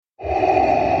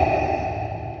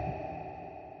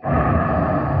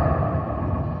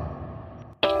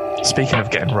Speaking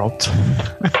of getting robbed,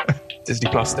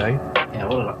 Disney Plus Day. Yeah,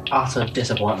 what an utter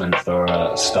disappointment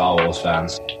for Star Wars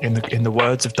fans. In the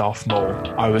words of Darth Maul,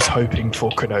 I was hoping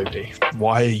for Kenobi.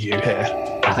 Why are you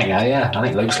here? I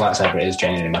think Luke's lightsaber is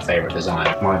genuinely my favourite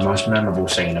design. My most memorable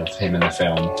scene of him in the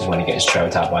film is when he gets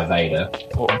choked out by Vader.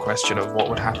 Important question of what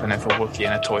would happen if a Wookiee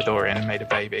and a Toydorian made a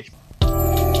baby.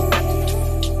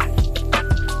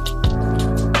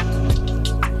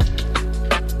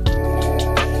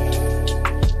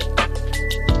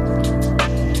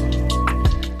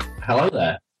 Hello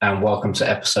there, and welcome to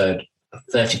episode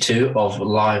 32 of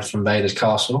Live from Vader's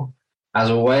Castle. As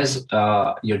always,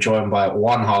 you're joined by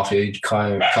one half of your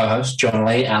co-host, John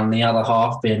Lee, and the other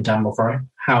half being Dan McCrory.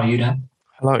 How are you, Dan?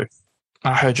 Hello.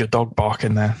 I heard your dog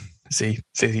barking there. Is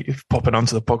he popping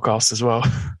onto the podcast as well?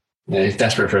 Yeah, he's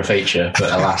desperate for a feature, but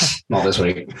alas, not this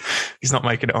week. He's not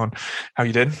making it on. How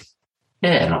you doing?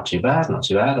 Yeah, not too bad.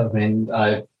 I mean,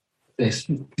 it's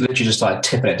literally just like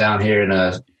tipping it down here in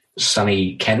a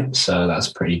sunny Kent, so that's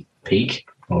pretty peak.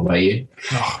 What about you?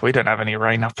 Oh, we don't have any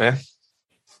rain up here.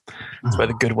 That's where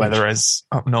the good weather is,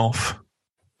 up north.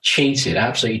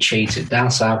 Absolutely cheated. Down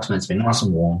south it's meant to be nice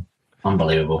and warm.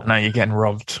 Unbelievable. No, you're getting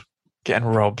robbed.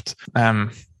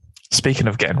 Speaking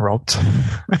of getting robbed,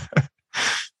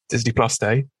 Disney Plus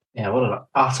Day. Yeah, what an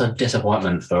utter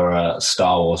disappointment for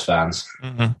Star Wars fans.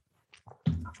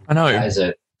 Mm-hmm. I know. That is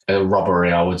a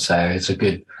robbery, I would say. It's a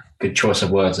good choice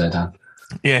of words there, Dan.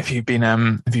 Yeah, if you've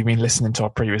been listening to our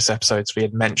previous episodes, we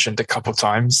had mentioned a couple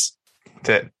times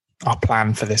that our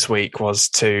plan for this week was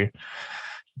to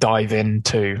dive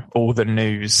into all the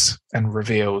news and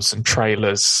reveals and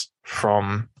trailers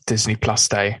from Disney Plus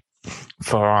Day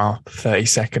for our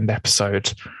 32nd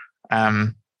episode.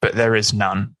 But there is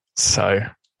none. So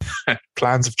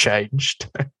plans have changed.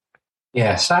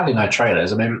 Yeah, sadly no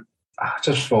trailers. I mean,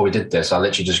 just before we did this, I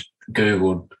literally just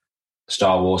Googled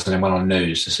Star Wars and then went on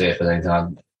news to see if there's anything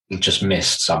I just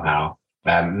missed somehow.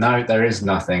 No, there is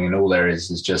nothing, and all there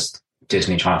is just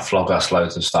Disney trying to flog us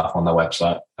loads of stuff on their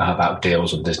website about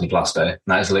deals on Disney Plus Day. And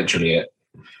that is literally it.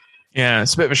 Yeah,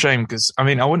 it's a bit of a shame because, I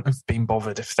mean, I wouldn't have been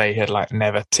bothered if they had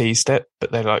never teased it,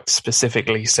 but they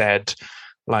specifically said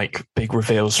big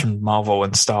reveals from Marvel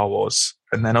and Star Wars.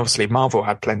 And then obviously Marvel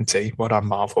had plenty. Well done,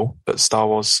 Marvel. But Star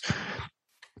Wars,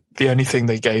 the only thing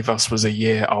they gave us was a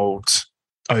year-old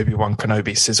Obi-Wan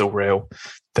Kenobi sizzle reel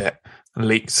that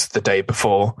leaked the day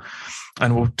before.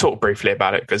 And we'll talk briefly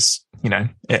about it because,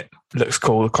 it looks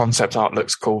cool. The concept art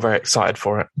looks cool. Very excited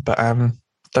for it. But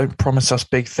don't promise us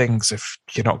big things if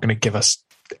you're not going to give us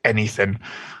anything.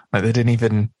 They didn't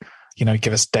even,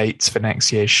 give us dates for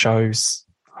next year's shows.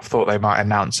 I thought they might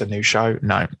announce a new show.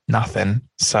 No, nothing.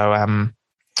 So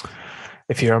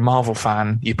if you're a Marvel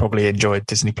fan, you probably enjoyed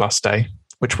Disney Plus Day,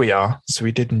 which we are. So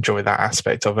we did enjoy that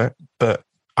aspect of it. But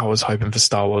I was hoping for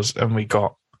Star Wars and we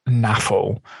got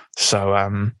naffle.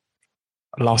 So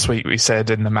last week we said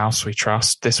in the mouse we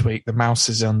trust. This week the mouse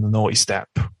is on the naughty step.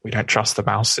 We don't trust the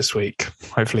mouse this week.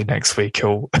 Hopefully next week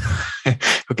he'll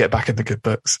get back in the good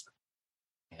books.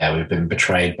 Yeah, we've been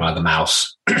betrayed by the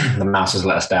mouse. The mouse has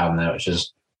let us down there, which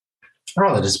is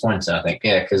rather disappointing, I think.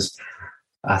 Yeah, because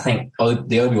I think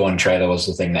the Obi-Wan trailer was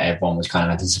the thing that everyone was kind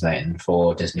of anticipating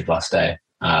for Disney Plus Day,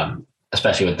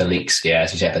 especially with the leaks,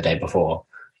 as you said, the day before.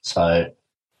 So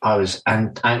I was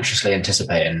anxiously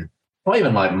anticipating, not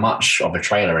even much of a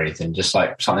trailer or anything, just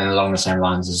something along the same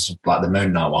lines as the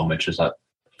Moon Knight one, which was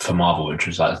for Marvel, which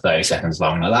was 30 seconds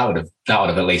long. That would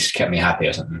have at least kept me happy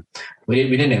or something. We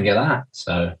didn't even get that.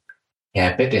 So yeah,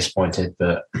 a bit disappointed,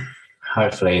 but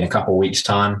hopefully in a couple of weeks'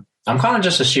 time. I'm kind of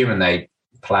just assuming they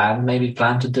planned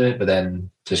to do it, but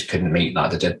then just couldn't meet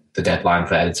the deadline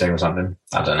for editing or something.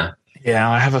 I don't know. Yeah,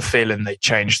 I have a feeling they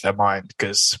changed their mind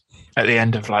because at the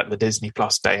end of the Disney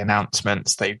Plus Day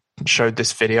announcements, they showed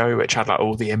this video which had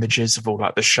all the images of all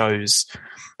the shows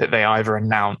that they either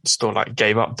announced or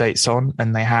gave updates on,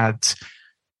 and they had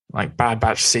Bad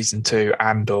Batch Season 2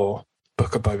 and/or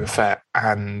Book of Boba Fett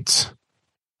and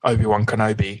Obi-Wan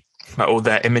Kenobi. All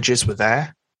their images were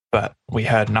there, but we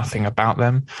heard nothing about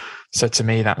them. So to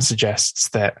me, that suggests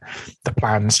that the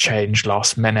plans changed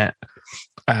last minute.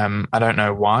 I don't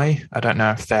know why. I don't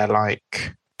know if they're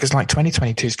because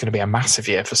 2022 is going to be a massive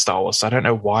year for Star Wars. So I don't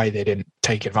know why they didn't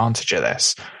take advantage of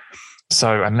this.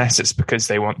 So unless it's because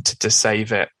they wanted to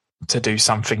save it to do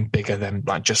something bigger than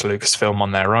just Lucasfilm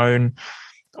on their own,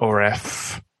 or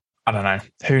if, I don't know,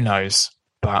 who knows.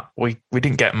 But we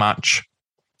didn't get much.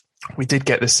 We did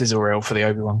get the sizzle reel for the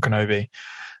Obi-Wan Kenobi,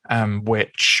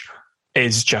 which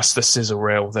is just the sizzle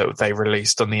reel that they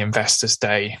released on the Investors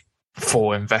Day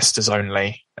for investors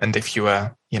only. And if you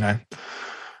were,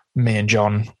 me and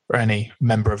John or any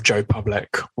member of Joe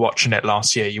Public watching it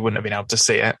last year, you wouldn't have been able to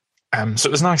see it. So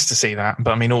it was nice to see that.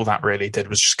 But I mean, all that really did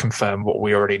was just confirm what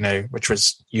we already knew, which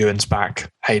was Ewan's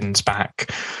back, Hayden's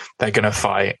back. They're going to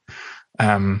fight.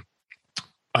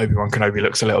 Obi-Wan Kenobi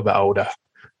looks a little bit older.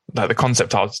 Like, the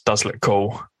concept art does look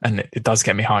cool, and it does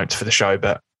get me hyped for the show,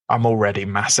 but I'm already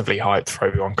massively hyped for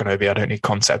Obi-Wan Kenobi. I don't need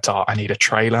concept art. I need a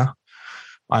trailer.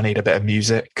 I need a bit of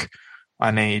music.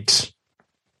 I need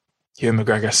Ewan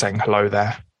McGregor saying hello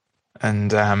there.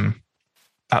 And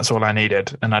that's all I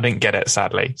needed. And I didn't get it,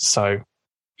 sadly. So,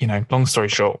 long story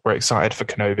short, we're excited for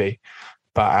Kenobi.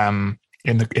 But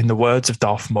in the words of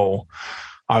Darth Maul,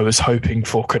 I was hoping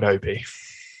for Kenobi.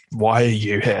 Why are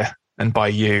you here? And by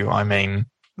you, I mean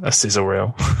a sizzle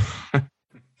reel.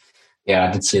 Yeah,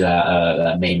 I did see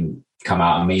that meme come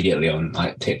out immediately on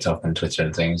like TikTok and Twitter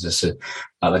and things. Just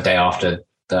the day after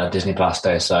the Disney Plus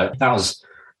day. So that was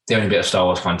the only bit of Star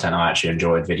Wars content I actually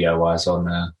enjoyed video wise on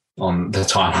the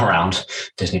time around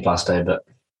Disney Plus day. But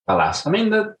alas, I mean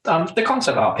the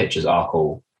concept art pictures are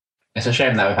cool. It's a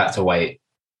shame that we've had to wait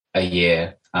a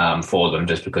year for them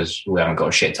just because we haven't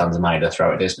got shit tons of money to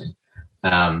throw at Disney.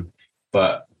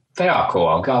 But they are cool.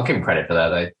 I'll give them credit for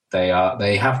that.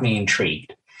 They have me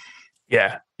intrigued.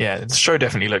 Yeah, the show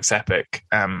definitely looks epic,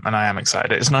 and I am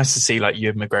excited. It's nice to see like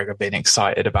Ewan McGregor being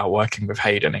excited about working with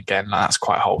Hayden again. That's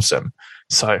quite wholesome.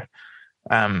 So,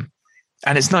 and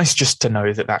it's nice just to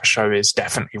know that show is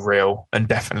definitely real and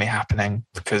definitely happening,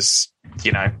 because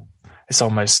it's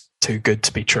almost too good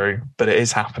to be true, but it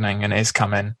is happening and it is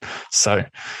coming. So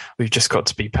we've just got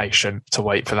to be patient to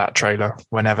wait for that trailer,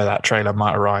 whenever that trailer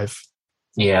might arrive.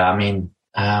 Yeah, I mean,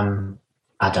 I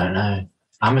don't know.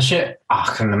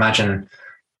 I can imagine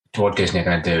what Disney are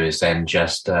going to do is then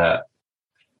just do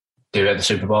it at the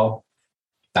Super Bowl.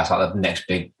 That's like the next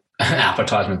big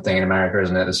advertisement thing in America,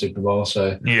 isn't it? The Super Bowl.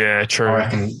 So yeah, true. I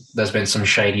reckon there's been some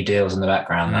shady deals in the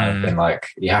background that have been like,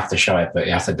 you have to show it, but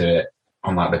you have to do it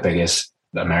on like the biggest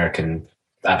American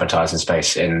advertising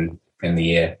space in the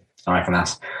year. I reckon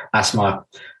that's my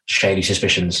shady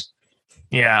suspicions.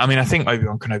 Yeah, I mean, I think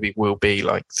Obi-Wan Kenobi will be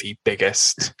like the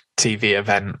biggest TV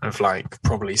event of like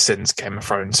probably since Game of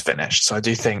Thrones finished. So I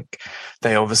do think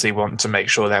they obviously want to make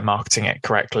sure they're marketing it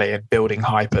correctly and building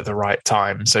hype at the right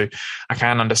time. So I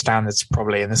can understand it's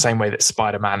probably in the same way that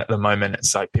Spider-Man at the moment,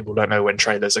 it's like people don't know when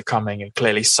trailers are coming, and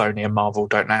clearly Sony and Marvel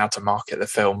don't know how to market the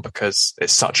film because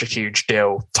it's such a huge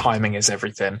deal. Timing is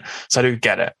everything. So I do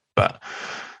get it, but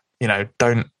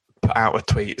don't put out a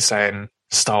tweet saying,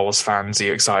 Star Wars fans, are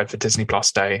you excited for Disney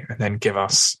Plus Day? And then give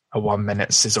us a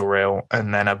 1-minute sizzle reel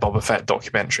and then a Boba Fett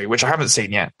documentary, which I haven't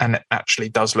seen yet. And it actually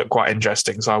does look quite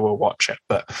interesting, so I will watch it.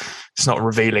 But it's not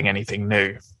revealing anything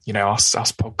new. Us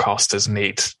podcasters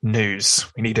need news.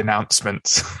 We need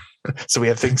announcements. So we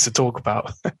have things to talk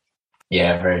about.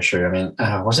 Yeah, very true. I mean,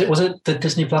 was it the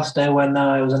Disney Plus Day when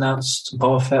it was announced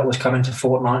Boba Fett was coming to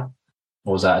Fortnite?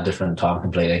 Or was that a different time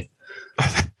completely?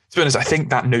 To be honest, I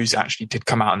think that news actually did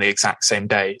come out on the exact same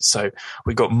day. So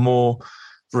we got more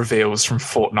reveals from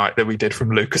Fortnite than we did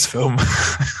from Lucasfilm.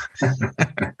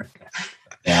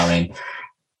 Yeah, I mean,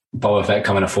 Boba Fett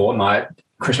coming to Fortnite,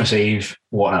 Christmas Eve,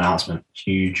 what an announcement.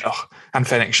 Huge. Oh, and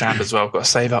Fennec Shand as well. I've got to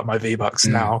save up my V-Bucks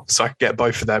now so I can get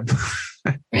both of them.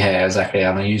 Yeah, exactly.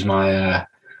 I'm going to use my, I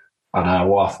don't know,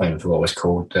 what I forgot what it was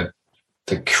called,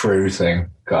 the crew thing.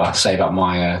 Got to save up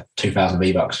my 2,000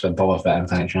 V-Bucks for Boba Fett and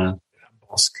Fennec Shand.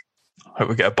 Bosk. I hope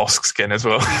we get a Bosk skin as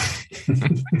well.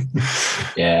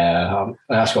 Yeah,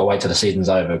 I just got to wait till the season's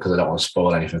over because I don't want to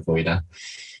spoil anything for you, Dan.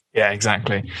 Yeah,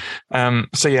 exactly.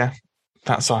 So yeah,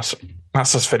 that's us.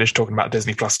 That's us finished talking about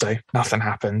Disney Plus Day. Nothing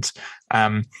happened.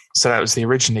 So that was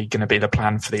originally going to be the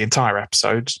plan for the entire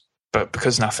episode, but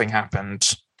because nothing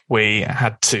happened, we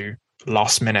had to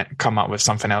last minute come up with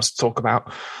something else to talk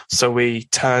about. So we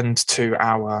turned to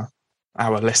our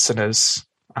listeners,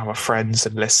 our friends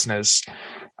and listeners,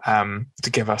 to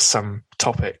give us some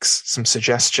topics, some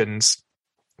suggestions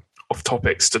of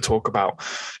topics to talk about.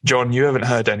 John, you haven't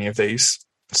heard any of these,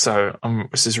 so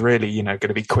this is really, going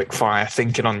to be quick fire,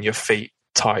 thinking on your feet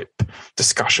type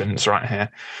discussions right here.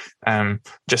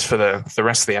 Just for the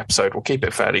rest of the episode, we'll keep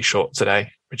it fairly short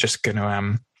today. We're just going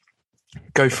to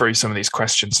go through some of these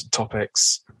questions and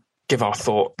topics, give our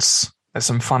thoughts. There's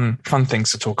some fun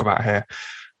things to talk about here.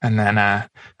 And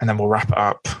then we'll wrap it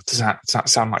up. Does that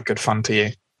sound like good fun to you?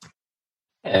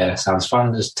 Yeah, sounds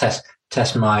fun. Just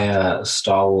test my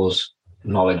Star Wars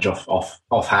knowledge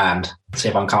offhand. See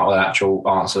if I can come up with an actual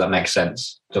answer that makes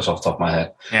sense, just off the top of my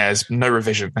head. Yeah, there's no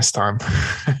revision this time.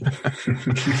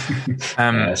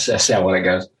 See how well it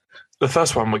goes. The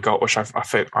first one we got, which I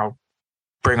think I'll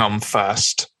bring on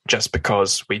first, just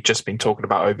because we've just been talking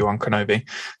about Obi-Wan Kenobi.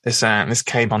 This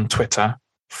came on Twitter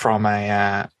from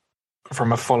a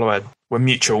follower. We're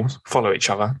mutual, follow each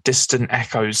other. Distant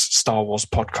Echoes Star Wars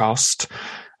podcast,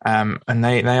 and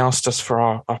they asked us for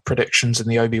our predictions in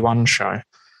the Obi-Wan show.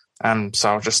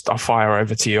 So I'll fire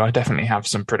over to you. I definitely have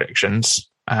some predictions.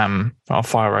 I'll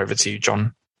fire over to you,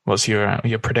 John. What's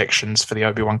your predictions for the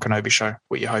Obi-Wan Kenobi show?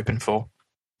 What you're hoping for,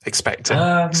 expecting,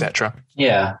 etc.?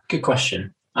 Yeah, good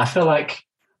question. I feel like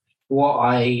what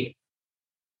I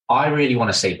really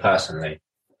want to see personally,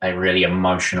 a really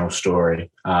emotional story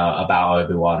about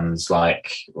Obi-Wan's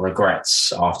like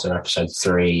regrets after episode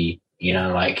 3, you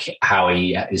know, like how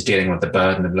he is dealing with the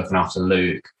burden of looking after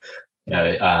Luke, you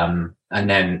know, and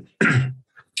then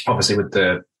obviously with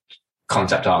the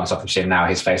concept art and stuff we've seen now,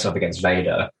 his face off against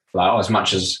Vader. Like, as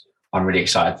much as I'm really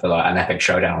excited for like an epic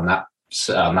showdown on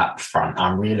that front,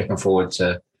 I'm really looking forward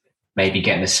to maybe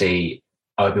getting to see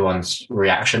Obi-Wan's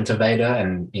reaction to Vader,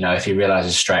 and you know, if he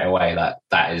realizes straight away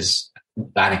that is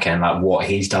Anakin, like what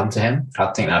he's done to him. I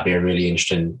think that'd be a really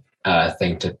interesting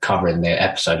thing to cover in the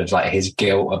episode, of like his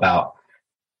guilt about,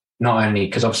 not only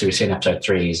because obviously we see in episode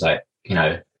 3 he's like, you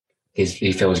know,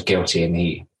 he feels guilty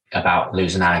and about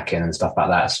losing Anakin and stuff like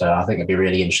that. So I think it'd be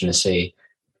really interesting to see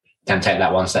them take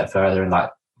that one step further, and like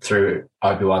through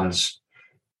Obi-Wan's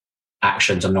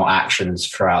actions or not actions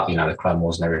throughout, you know, the Clone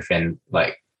Wars and everything,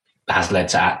 like has led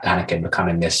to Anakin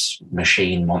becoming this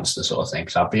machine monster sort of thing.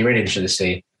 So I'd be really interested to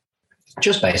see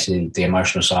just basically the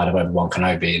emotional side of Obi-Wan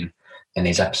Kenobi in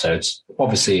these episodes,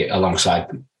 obviously alongside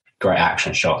great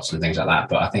action shots and things like that.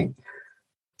 But I think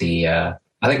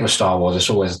with Star Wars, it's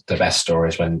always the best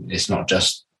stories when it's not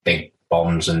just big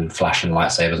bombs and flashing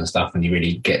lightsabers and stuff, and you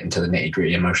really get into the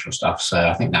nitty-gritty emotional stuff. So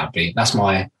I think that's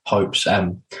my hopes.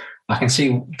 I can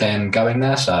see them going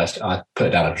there, so I put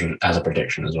it down as a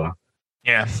prediction as well.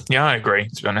 Yeah, I agree.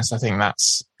 To be honest, I think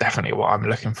that's definitely what I'm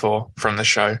looking for from the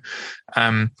show.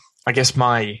 I guess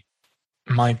my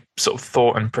sort of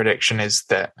thought and prediction is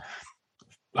that,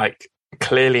 like,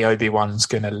 clearly Obi-Wan's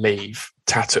going to leave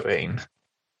Tatooine,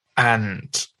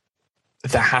 and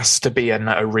there has to be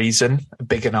a reason, a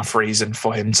big enough reason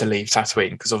for him to leave Tatooine,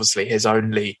 because obviously his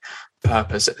only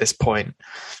purpose at this point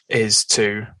is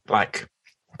to like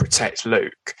protect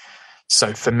Luke.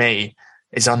 So for me,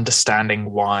 is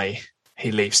understanding why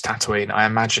he leaves Tatooine. I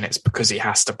imagine it's because he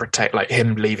has to protect, like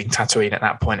him leaving Tatooine at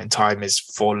that point in time is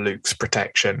for Luke's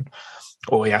protection,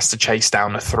 or he has to chase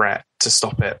down a threat to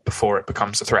stop it before it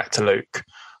becomes a threat to Luke.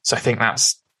 So I think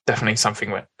that's definitely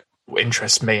something that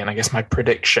interests me. And I guess my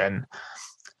prediction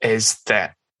is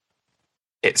that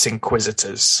it's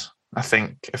Inquisitors. I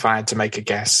think if I had to make a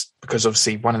guess, because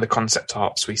obviously one of the concept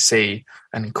arts we see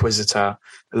an Inquisitor,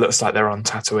 it looks like they're on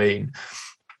Tatooine.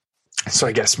 So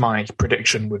I guess my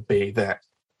prediction would be that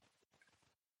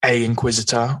a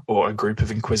Inquisitor or a group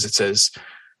of Inquisitors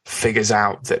figures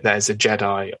out that there's a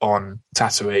Jedi on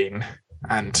Tatooine,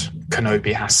 and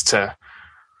Kenobi has to,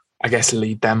 I guess,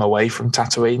 lead them away from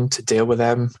Tatooine to deal with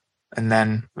them. And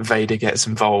then Vader gets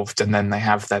involved, and then they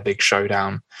have their big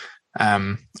showdown.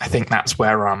 I think that's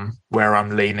where I'm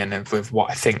leaning in with what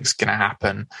I think is going to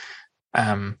happen.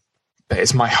 But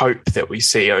it's my hope that we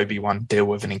see Obi-Wan deal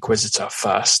with an Inquisitor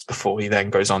first before he then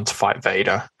goes on to fight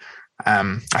Vader.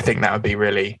 I think that would be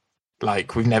really,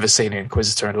 like, we've never seen an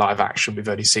Inquisitor in live action. We've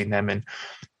only seen them in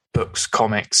books,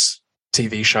 comics,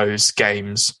 TV shows,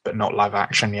 games, but not live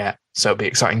action yet. So it'll be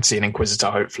exciting to see an Inquisitor,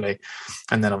 hopefully.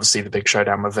 And then obviously the big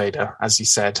showdown with Vader, as you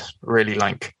said, really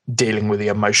like dealing with the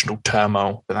emotional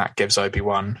turmoil that gives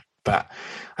Obi-Wan. But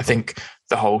I think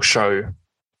the whole show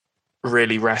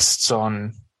really rests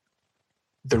on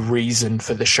the reason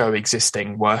for the show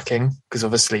existing working, because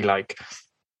obviously, like,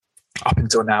 up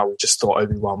until now we just thought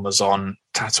Obi-Wan was on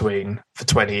Tatooine for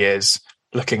 20 years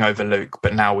looking over Luke,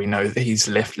 but now we know that he's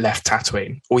left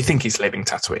Tatooine, or we think he's leaving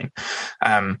Tatooine,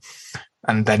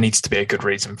 and there needs to be a good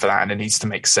reason for that, and it needs to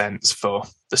make sense for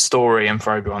the story and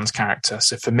for Obi-Wan's character.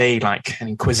 So for me, like, an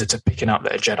Inquisitor picking up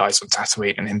that a Jedi's on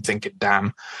Tatooine and him thinking,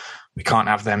 damn, we can't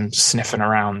have them sniffing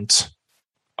around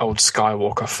old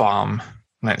Skywalker farm,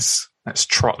 let's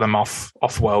trot them off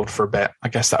world for a bit. I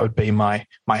guess that would be my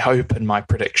hope and my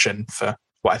prediction for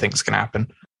what I think is going to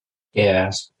happen. Yeah,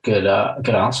 it's good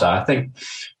answer. I think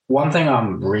one thing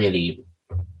I'm really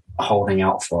holding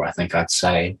out for, I think I'd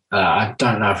say, I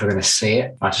don't know if we're going to see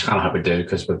it. I just kind of hope we do,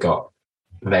 because we've got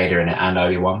Vader in it and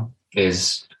Obi-Wan,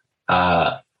 is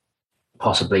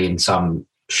possibly in some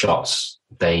shots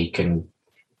they can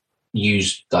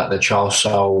use like the Charles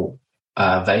Soule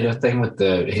Vader thing with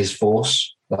his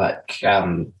Force. Like, how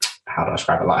do I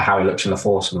describe it? Like how he looks in the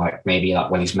Force, and like maybe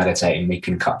like when he's meditating, we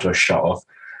can cut to a shot of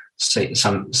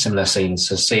some similar scenes.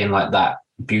 So seeing like that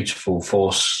beautiful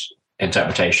Force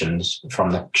interpretations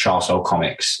from the Charles Soule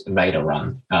Comics Vader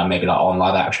run, maybe like on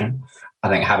live action. I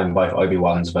think having both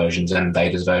Obi-Wan's versions and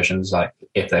Vader's versions, like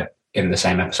if they're in the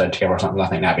same episode together or something, I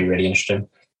think that'd be really interesting.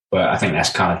 But I think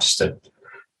that's kind of just a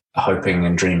hoping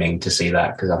and dreaming to see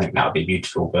that, because I think that would be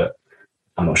beautiful, but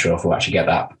I'm not sure if we'll actually get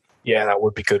that. Yeah, that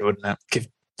would be good, wouldn't it? Give,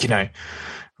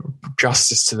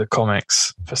 justice to the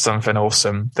comics for something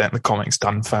awesome, then the comics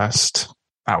done first.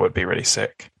 That would be really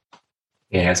sick.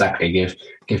 Yeah, exactly.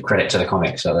 Give credit to the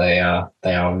comics that they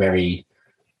are very,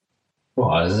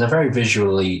 they're very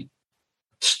visually,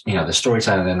 the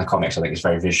storytelling in the comics I think is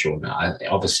very visual.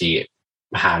 Obviously it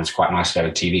hands quite nicely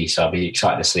over TV, so I'll be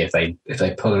excited to see if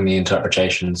they pull in the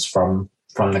interpretations from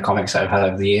the comics that I've had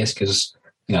over the years, because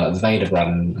the Vader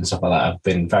run and stuff like that have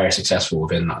been very successful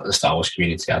within the Star Wars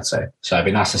community, I'd say. So it'd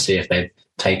be nice to see if they've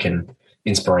taken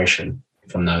inspiration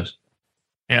from those.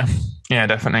 Yeah,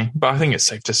 definitely. But I think it's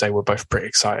safe to say we're both pretty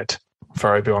excited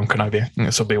for Obi-Wan Kenobi. I think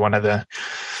this will be one of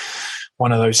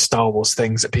those Star Wars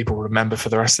things that people remember for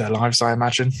the rest of their lives, I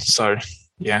imagine. So,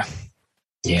 yeah.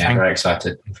 Yeah, very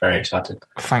excited. Very excited.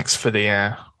 Thanks for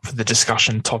the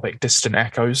discussion topic, Distant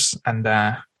Echoes, and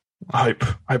I hope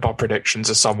our predictions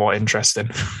are somewhat interesting.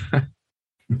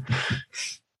 The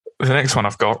next one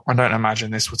I've got, I don't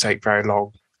imagine this will take very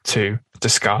long to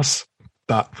discuss,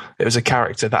 but it was a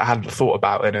character that I hadn't thought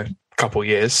about in a couple of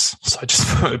years, so I just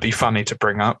thought it'd be funny to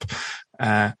bring up.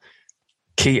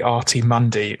 Key Artie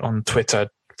Mundy on Twitter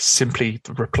simply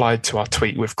replied to our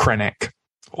tweet with Krennic,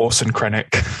 Orson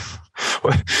Krennic.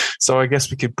 So I guess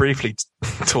we could briefly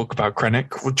talk about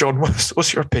Krennic. Well, John,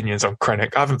 what's your opinions on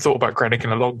Krennic? I haven't thought about Krennic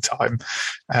in a long time.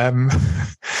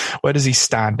 Where does he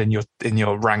stand in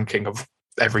your ranking of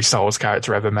every Star Wars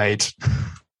character ever made?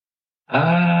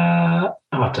 I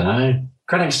don't know.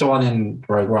 Krennic's the one in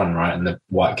Rogue One, right? In the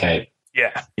white cape.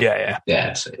 Yeah. All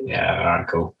right,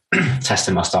 cool.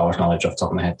 Testing my Star Wars knowledge off the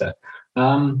top of my head there.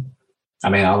 I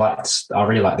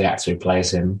really like the actor who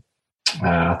plays him.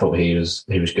 I thought he was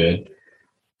good.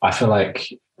 I feel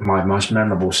like my most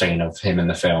memorable scene of him in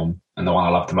the film, and the one I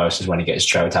love the most, is when he gets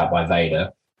choked out by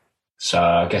Vader. So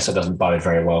I guess it doesn't bode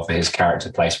very well for his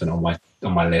character placement on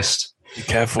my list. Be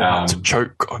careful not to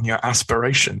choke on your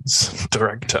aspirations,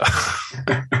 director.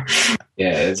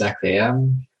 Yeah, exactly.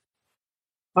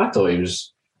 I thought he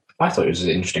was an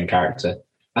interesting character.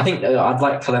 I think I'd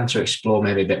like for them to explore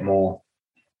maybe a bit more,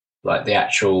 like the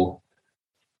actual.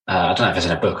 I don't know if it's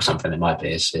in a book or something. It might be.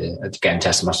 It's again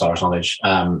testing my Star Wars knowledge.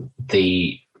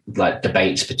 The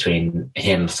debates between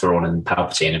him, Thrawn, and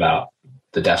Palpatine about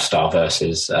the Death Star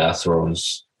versus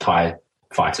Thrawn's TIE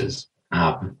fighters.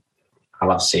 I'd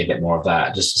love to see a bit more of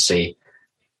that, just to see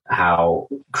how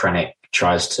Krennic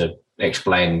tries to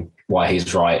explain why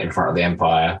he's right in front of the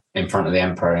Empire, in front of the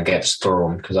Emperor, and gets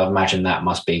Thrawn. Because I imagine that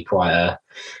must be quite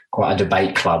a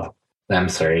debate club. Them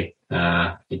three.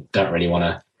 You don't really want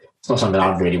to. It's not something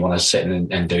I'd really want to sit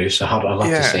and do. So I'd love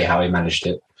to see how he managed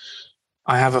it.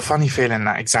 I have a funny feeling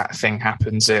that exact thing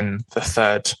happens in the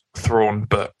third Thrawn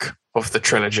book of the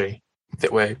trilogy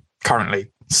that we're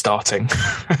currently starting.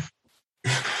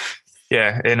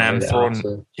 In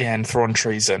Thrawn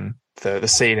Treason, the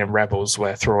scene in Rebels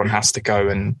where Thrawn has to go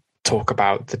and talk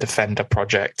about the Defender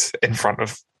project in front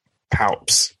of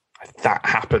Palps. That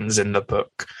happens in the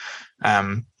book.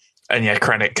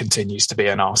 Krennic continues to be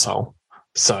an arsehole.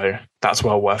 So that's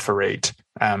well worth a read.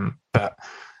 But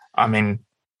I mean,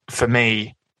 for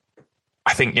me,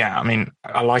 I think,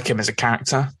 I like him as a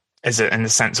character, in the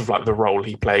sense of like the role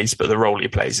he plays, but the role he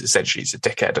plays essentially he's a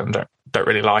dickhead and don't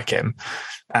really like him.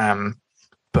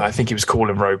 But I think he was cool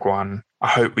in Rogue One. I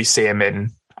hope we see him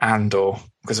in Andor,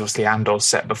 because obviously Andor's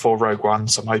set before Rogue One,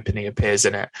 so I'm hoping he appears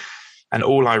in it. And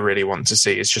all I really want to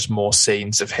see is just more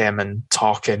scenes of him and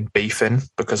Tarkin beefing,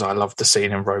 because I loved the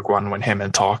scene in Rogue One when him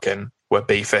and Tarkin were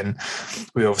beefing.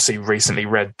 We obviously recently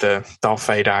read the Darth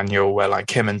Vader annual where like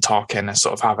him and Tarkin are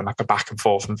sort of having like a back and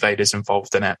forth and Vader's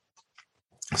involved in it.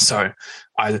 So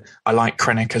I like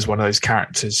Krennic as one of those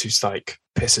characters who's like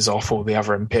pisses off all the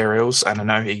other Imperials. And I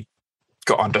know he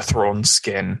got under Thrawn's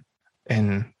skin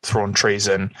in Thrawn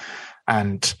Treason.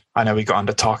 And I know we got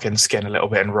under Tarkin's skin a little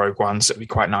bit in Rogue One, so it'd be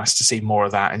quite nice to see more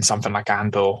of that in something like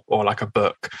Andor or like a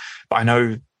book. But I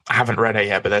know I haven't read it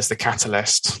yet, but there's the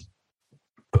Catalyst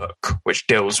book, which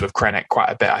deals with Krennic quite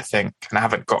a bit, I think. And I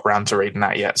haven't got round to reading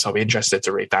that yet, so I'll be interested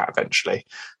to read that eventually.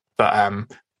 But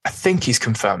I think he's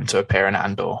confirmed to appear in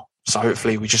Andor. So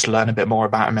hopefully we just learn a bit more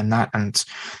about him in that, and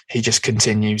he just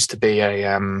continues to be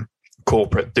a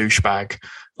corporate douchebag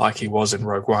like he was in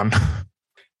Rogue One.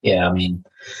 Yeah, I mean,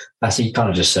 he kind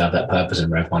of just served that purpose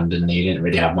in Rogue One, didn't he? He didn't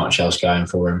really have much else going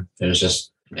for him. It was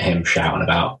just him shouting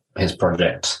about his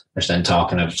project, which then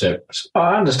Tarkin took.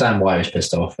 I understand why he was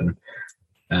pissed off and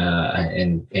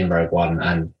in Rogue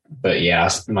One, but yeah,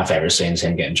 my favorite scene is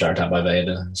him getting choked out by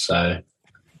Vader. So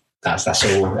that's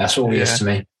all he is to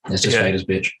me. It's just Vader's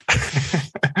bitch.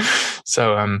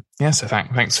 So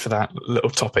thanks for that little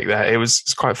topic there.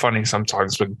 It's quite funny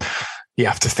sometimes when you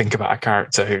have to think about a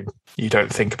character who you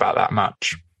don't think about that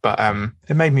much. But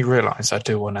it made me realise I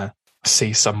do want to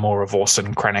see some more of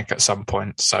Orson Krennic at some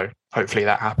point. So hopefully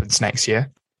that happens next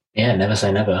year. Yeah, never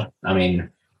say never. I mean,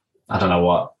 I don't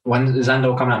know when is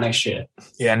Andor coming out next year?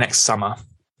 Yeah, next summer.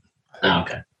 Oh,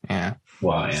 okay. Yeah.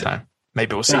 Well, yeah. So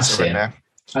maybe we'll see something there.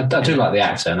 I do like the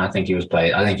actor, and I think he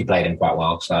played him quite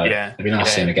well. So it'd be nice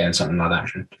to see him again in something like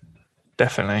action.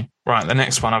 Definitely. Right, the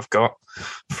next one I've got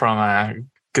from a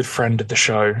good friend of the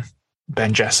show,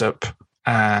 Ben Jessup,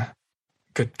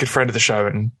 good friend of the show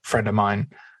and friend of mine.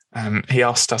 He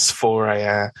asked us for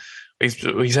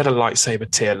he's had a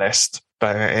lightsaber tier list,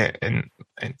 but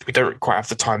we don't quite have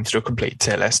the time to do a complete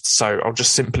tier list. So I'll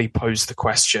just simply pose the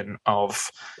question of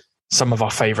some of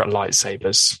our favourite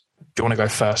lightsabers. Do you want to go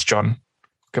first, John?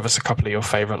 Give us a couple of your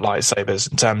favourite lightsabers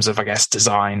in terms of, I guess,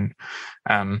 design.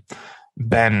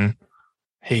 Ben,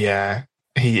 he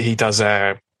does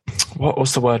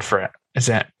what's the word for it? Is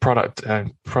it product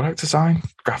design,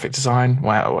 graphic design,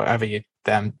 whatever you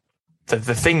the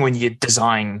thing when you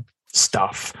design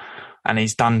stuff? And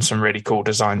he's done some really cool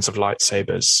designs of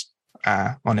lightsabers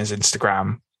on his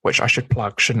Instagram, which I should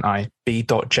plug, shouldn't I?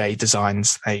 B.J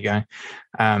Designs. There you go.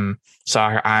 So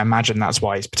I imagine that's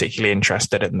why he's particularly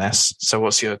interested in this. So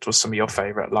what's some of your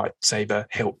favourite lightsaber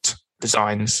hilt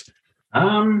designs?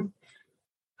 I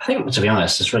think, to be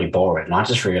honest, it's really boring. I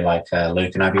just really like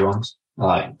Luke and Obi-Wan's.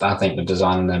 I think the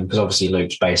design of them, because obviously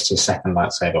Luke's based his second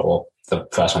lightsaber, or the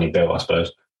first one he built, I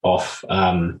suppose, off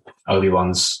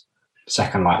Obi-Wan's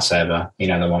second lightsaber. You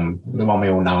know, the one we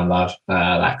all know and love,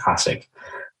 that classic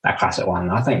one.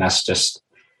 I think that's just,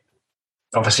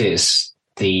 obviously it's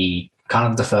the kind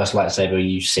of the first lightsaber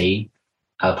you see,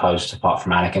 as opposed to apart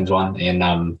from Anakin's one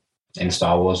in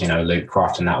Star Wars. You know, Luke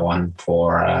crafting that one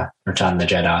for Return of the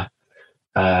Jedi.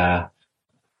 I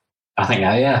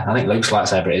think Luke's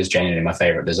lightsaber is genuinely my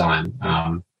favorite design.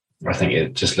 I think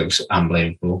it just looks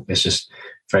unbelievable. It's just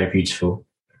very beautiful.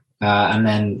 And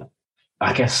then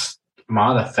I guess my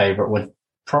other favorite would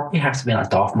probably have to be like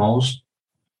Darth Maul's,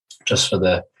 just for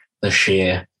the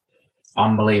sheer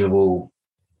unbelievable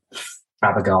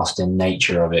flabbergasting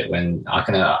nature of it. When I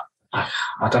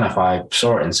don't know if I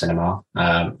saw it in cinema,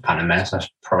 Phantom Menace, I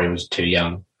probably was too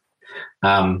young.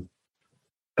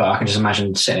 But I can just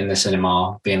imagine sitting in the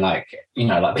cinema being like, you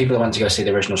know, like people that went to go see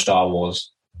the original Star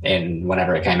Wars in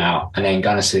whenever it came out, and then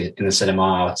going to see in the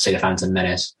cinema, see the Phantom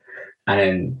Menace, and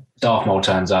then Darth Maul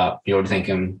turns up, you're already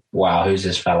thinking, wow, who's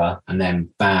this fella? And then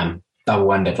bam,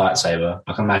 double-ended lightsaber.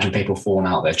 I can imagine people falling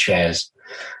out of their chairs,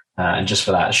 and just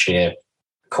for that sheer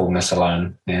coolness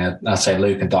alone, yeah, I'd say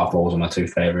Luke and Darth Maul are my two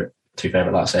favorite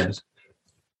lightsabers.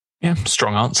 Yeah,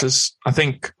 strong answers. I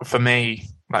think for me,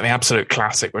 like the absolute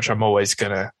classic, which I'm always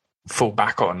gonna fall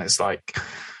back on, is like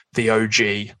the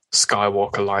OG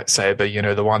Skywalker lightsaber. You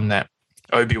know, the one that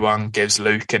Obi-Wan gives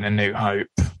Luke in A New Hope,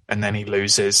 and then he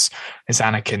loses his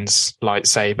Anakin's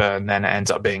lightsaber, and then it ends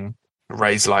up being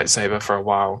Rey's lightsaber for a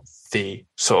while. The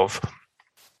sort of,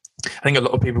 I think a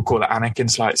lot of people call it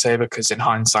Anakin's lightsaber because in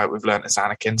hindsight we've learned it's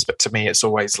Anakin's, but to me it's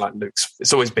always like Luke's.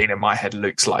 It's always been in my head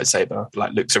Luke's lightsaber,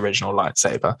 like Luke's original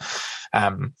lightsaber,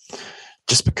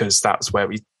 just because that's where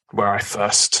I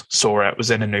first saw it,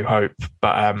 was in A New Hope.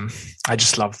 But I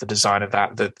just love the design of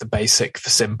that, the basic, the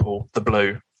simple, the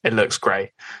blue. It looks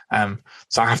great. So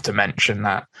I have to mention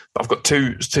that. But I've got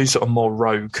two sort of more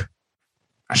rogue.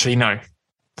 Actually, no,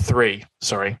 three.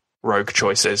 Sorry, rogue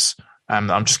choices. That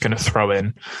I'm just going to throw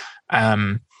in.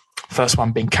 First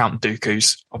one being Count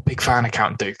Dooku's. I'm a big fan of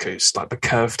Count Dooku's. Like the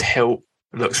curved hilt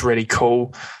looks really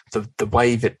cool. The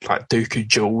way that like Dooku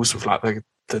duels with like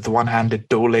the one-handed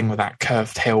dueling with that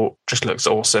curved hilt just looks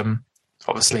awesome.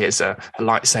 Obviously, it's a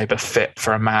lightsaber fit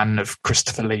for a man of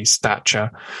Christopher Lee's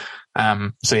stature.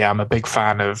 So yeah, I'm a big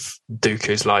fan of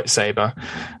Dooku's lightsaber.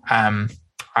 I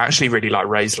actually really like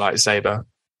Rey's lightsaber,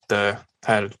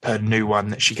 her new one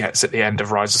that she gets at the end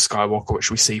of Rise of Skywalker,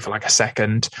 which we see for like a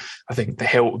second. I think the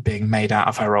hilt being made out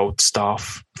of her old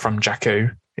staff from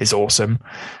Jakku is awesome.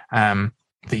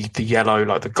 The yellow,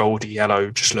 like the goldy yellow,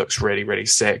 just looks really, really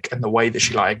sick. And the way that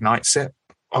she like ignites it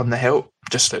on the hilt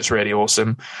just looks really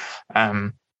awesome.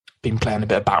 Been playing a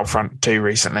bit of Battlefront 2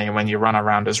 recently, and when you run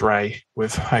around as Rey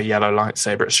with her yellow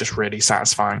lightsaber, it's just really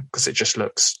satisfying because it just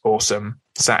looks awesome.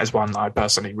 So that is one that I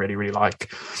personally really, really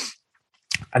like.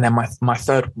 And then my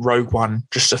third rogue one,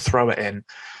 just to throw it in,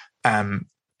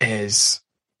 is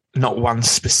not one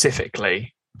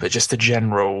specifically, but just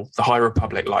the High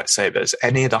Republic lightsabers.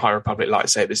 Any of the High Republic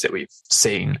lightsabers that we've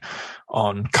seen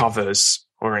on covers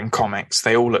or in comics,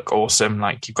 they all look awesome.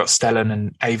 Like you've got Stellan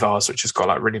and Avar's, which has got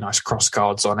like really nice cross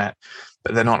guards on it,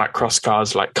 but they're not like cross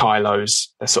guards like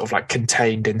Kylo's. They're sort of like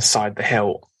contained inside the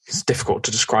hilt. It's difficult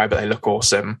to describe, but they look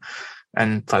awesome.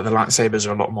 And like the lightsabers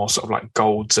are a lot more sort of like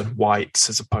golds and whites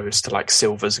as opposed to like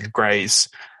silvers and greys,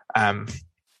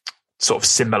 sort of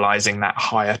symbolizing that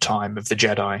higher time of the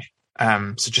Jedi.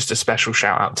 So just a special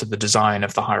shout out to the design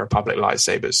of the High Republic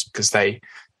lightsabers, because they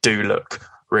do look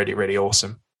really, really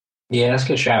awesome. Yeah, that's a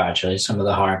good shout, actually. Some of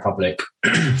the High Republic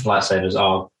lightsabers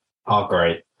are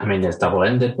great. I mean, there's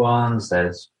double-ended ones,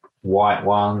 there's white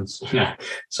ones. Yeah,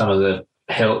 some of the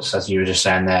hilts, as you were just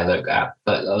saying there,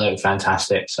 look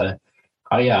fantastic. So,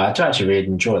 I actually really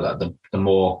enjoy that. The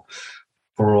more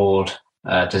broad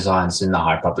designs in the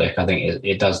High Republic, I think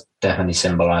it does definitely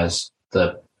symbolize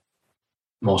the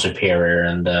more superior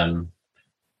and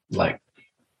like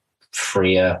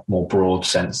freer, more broad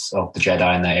sense of the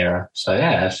Jedi in that era. So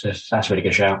yeah, that's a really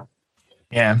good shout.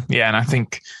 Yeah, and I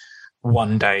think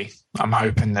one day I'm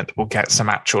hoping that we'll get some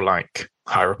actual like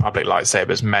High Republic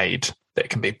lightsabers made that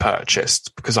can be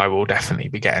purchased, because I will definitely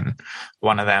be getting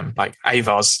one of them. Like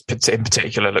Avar's in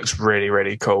particular looks really,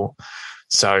 really cool.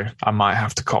 So I might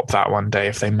have to cop that one day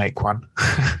if they make one.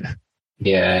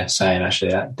 Yeah, same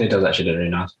actually. It does actually look really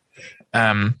nice.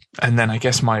 And then I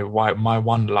guess my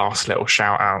one last little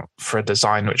shout out for a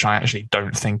design which I actually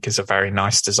don't think is a very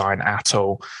nice design at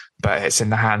all, but it's in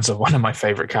the hands of one of my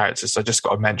favorite characters, so I just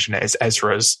got to mention it, is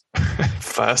Ezra's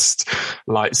first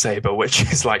lightsaber, which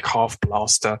is like half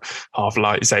blaster, half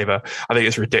lightsaber. I think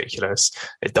it's ridiculous.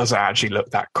 It doesn't actually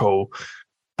look that cool,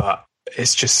 but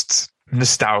it's just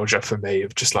nostalgia for me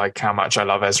of just like how much I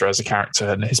love Ezra as a character,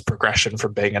 and his progression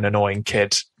from being an annoying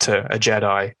kid to a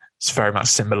Jedi. It's very much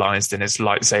symbolized in his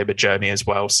lightsaber journey as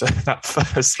well. So that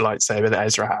first lightsaber that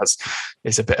Ezra has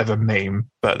is a bit of a meme,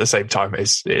 but at the same time,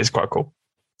 it is quite cool.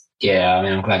 Yeah, I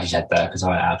mean, I'm glad you said that, because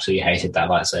I absolutely hated that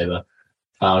lightsaber.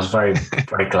 I was very,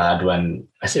 very glad when,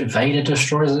 is it Vader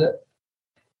destroys it?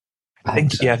 I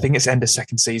think it's end of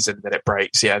second season that it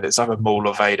breaks. Yeah, there's either Maul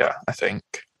or Vader, I think.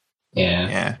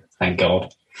 Yeah. Thank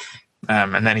God.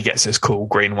 And then he gets this cool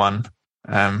green one,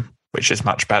 which is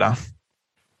much better.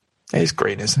 It is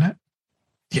green, isn't it?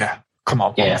 Yeah. Come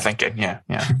on, what am I thinking? Yeah.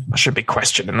 I should be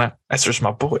questioning that. Ezra's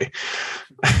my boy.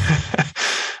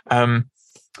 And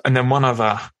then one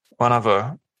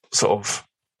other sort of,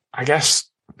 I guess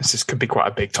could be quite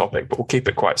a big topic, but we'll keep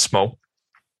it quite small.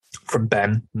 From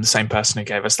Ben, the same person who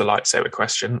gave us the lightsaber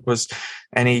question, was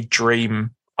any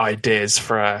dream ideas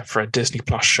for a Disney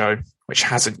Plus show which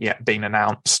hasn't yet been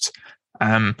announced?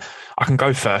 I can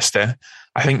go first there.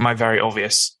 I think my very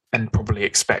obvious and probably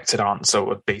expected answer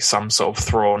would be some sort of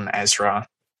Thrawn Ezra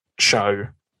show,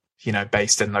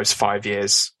 based in those 5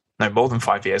 years, no more than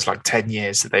 5 years, like 10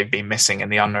 years that they've been missing in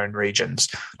the unknown regions.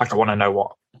 Like I want to know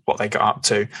what they got up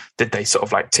to. Did they sort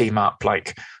of like team up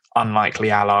like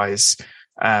unlikely allies?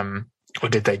 Or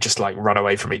did they just like run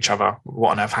away from each other?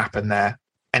 What on earth happened there?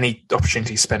 Any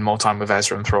opportunity to spend more time with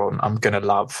Ezra and Thrawn, I'm going to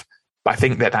love. But I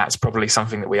think that's probably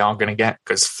something that we are going to get,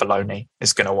 because Filoni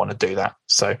is going to want to do that.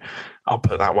 So I'll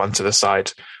put that one to the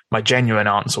side. My genuine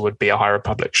answer would be a High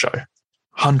Republic show.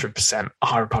 100% a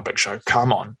High Republic show.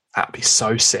 Come on. That'd be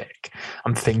so sick.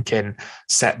 I'm thinking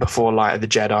set before Light of the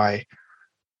Jedi,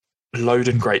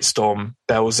 Loden Greatstorm,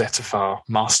 Bell Zettifar,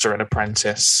 Master and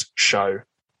Apprentice show.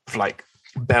 Of like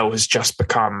Bell has just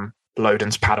become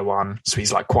Loden's Padawan, so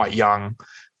he's like quite young.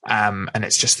 And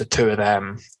it's just the two of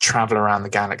them travel around the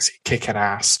galaxy, kicking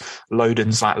ass.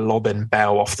 Loden's like lobbing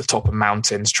Bell off the top of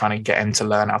mountains, trying to get him to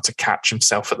learn how to catch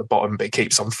himself at the bottom, but he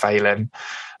keeps on failing.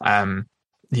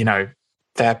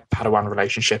 Their Padawan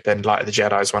relationship in Light of the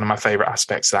Jedi is one of my favorite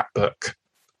aspects of that book.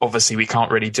 Obviously, we can't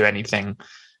really do anything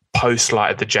post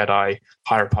Light of the Jedi,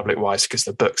 High Republic wise, because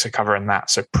the books are covering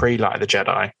that. So pre Light of the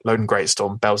Jedi, Loden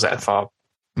Greatstorm, Bell Zettifar,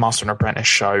 Master and Apprentice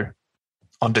show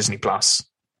on Disney Plus.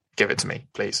 Give it to me,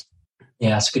 please. Yeah,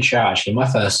 that's a good show, actually. My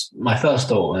first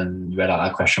thought when you read out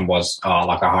that question was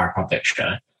like a High Republic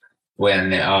show.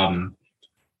 And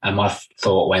my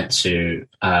thought went to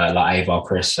like Avar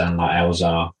Chris and like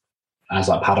Elzar as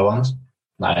like Padawans.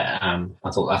 Like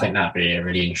I think that'd be a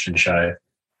really interesting show.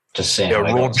 Just seeing a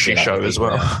raunchy show as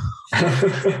well.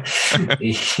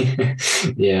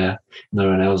 Yeah,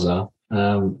 no, and Elzar.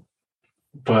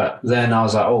 But then I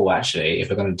was like, oh, actually, if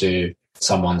we're going to do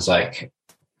someone's like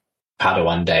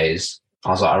Padawan days, I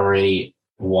was like, I really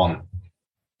want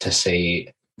to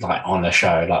see like on the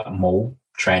show like Maul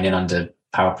training under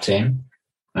Palpatine.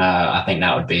 I think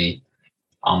that would be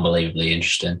unbelievably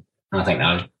interesting. And I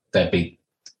think there'd be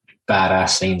badass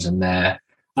scenes in there.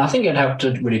 And I think it'd help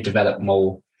to really develop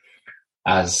Maul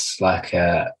as like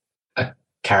a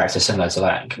character similar to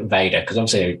like Vader, because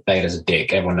obviously Vader's a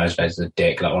dick. Everyone knows Vader's a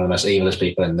dick, like one of the most evilest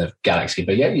people in the galaxy.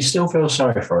 But yet you still feel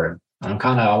sorry for him. And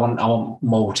I want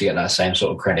Maul to get that same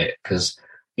sort of credit, because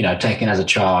taken as a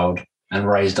child and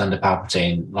raised under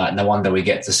Palpatine, like no wonder we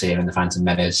get to see him in the Phantom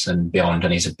Menace and beyond,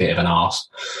 and he's a bit of an arse.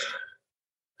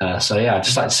 So yeah, I'd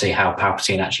just like to see how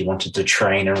Palpatine actually wanted to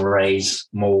train and raise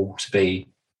Maul to be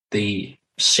the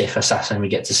Sith assassin we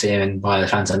get to see him in by the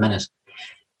Phantom Menace.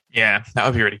 Yeah, that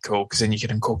would be really cool, because then you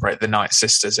could incorporate the Night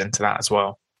Sisters into that as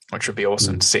well, which would be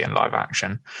awesome to see in live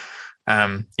action.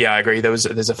 Yeah, I agree. There's a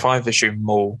 5-issue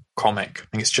Maul comic. I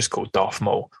think it's just called Darth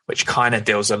Maul, which kind of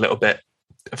deals a little bit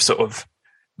of sort of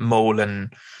Maul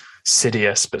and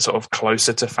Sidious, but sort of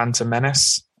closer to Phantom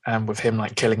Menace, with him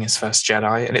like killing his first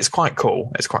Jedi. And it's quite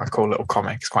cool. It's quite a cool little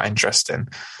comic. It's quite interesting.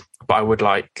 But I would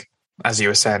like, as you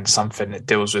were saying, something that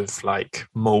deals with like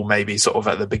Maul maybe sort of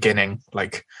at the beginning,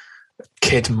 like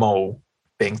Kid Maul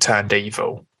being turned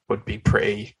evil would be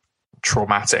pretty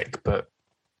traumatic, but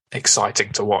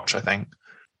exciting to watch, I think.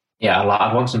 Yeah,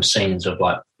 I want some scenes of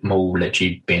like Maul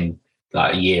literally being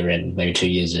like a year in, maybe 2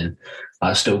 years in.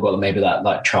 I've still got maybe that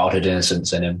like childhood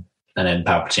innocence in him, and then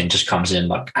Palpatine just comes in,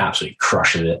 like absolutely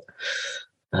crushes it,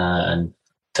 and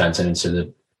turns him into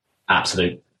the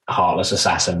absolute heartless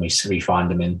assassin we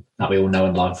find him in, that we all know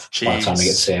and love. Jeez. By the time we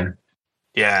get to see him.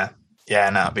 Yeah,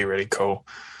 that'd be really cool.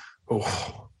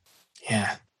 Oh,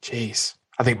 yeah, jeez.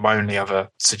 I think my only other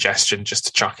suggestion, just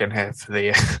to chuck in here for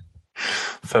the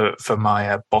for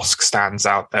my Bosk stands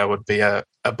out there, would be a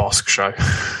Bosk show.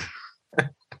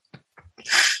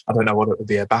 I don't know what it would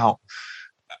be about.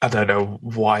 I don't know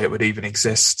why it would even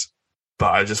exist,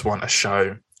 but I just want a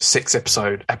show,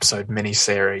 6-episode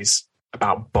miniseries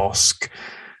about Bosk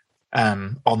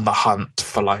on the hunt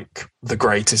for like the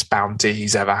greatest bounty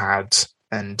he's ever had.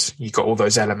 And you got all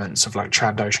those elements of like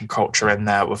Trandoshan culture in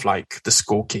there, with like the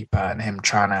scorekeeper and him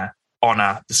trying to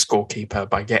honor the scorekeeper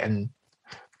by getting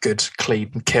good,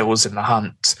 clean kills in the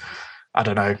hunt. I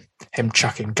don't know, him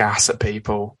chucking gas at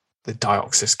people, the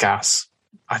Dioxis gas.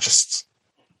 I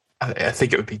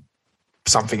think it would be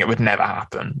something that would never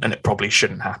happen, and it probably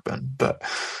shouldn't happen. But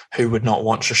who would not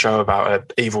watch a show about an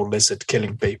evil lizard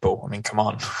killing people? I mean, come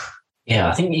on. Yeah,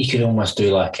 I think you could almost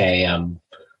do like a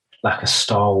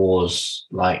Star Wars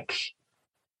like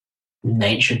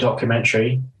nature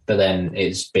documentary, but then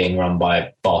it's being run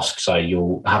by Bosk. So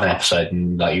you'll have an episode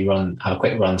and like have a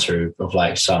quick run through of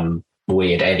like some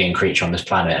weird alien creature on this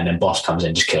planet, and then Bosk comes in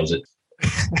and just kills it.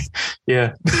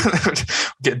 Yeah.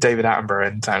 Get David Attenborough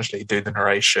in to actually do the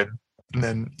narration, and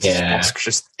then Bosk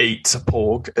just eats a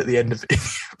porg at the end of the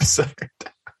episode.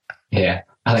 Yeah,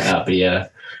 I think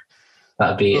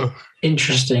that'd be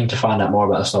interesting to find out more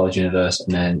about the Star Wars universe,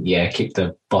 and then keep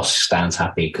the Bosk stands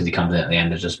happy because he comes in at the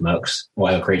end and just murks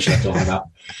whatever creature they're talking about.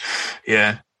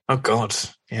 Yeah. Oh God.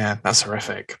 Yeah, that's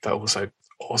horrific, but also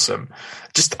awesome.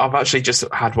 I've actually just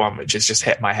had one which has just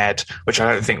hit my head, which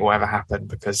I don't think will ever happen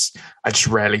because I just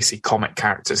rarely see comic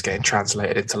characters getting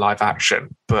translated into live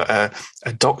action. But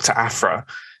a Dr. Aphra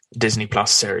Disney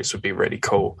Plus series would be really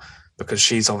cool, because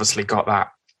she's obviously got that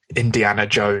Indiana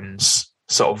Jones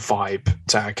sort of vibe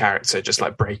to her character, just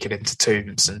like breaking into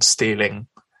tombs and stealing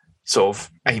sort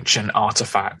of ancient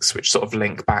artifacts which sort of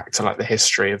link back to like the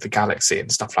history of the galaxy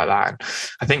and stuff like that. And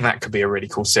I think that could be a really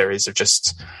cool series of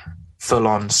just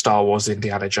full-on Star Wars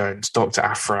Indiana Jones, Dr.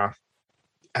 Aphra,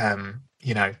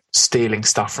 stealing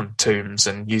stuff from tombs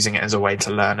and using it as a way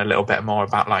to learn a little bit more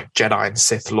about like Jedi and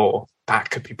Sith lore. That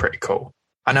could be pretty cool.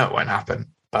 I know it won't happen,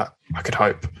 but I could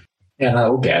hope. Yeah,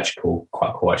 that would be actually cool.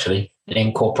 Quite cool, actually.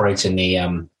 Incorporating the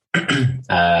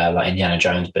like Indiana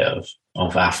Jones bit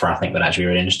of Aphra, I think would actually be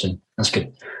really interesting. That's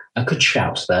good. A good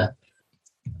shout there.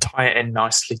 Tie it in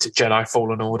nicely to Jedi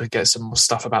Fallen Order, get some more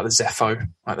stuff about the Zepho,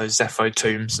 like those Zepho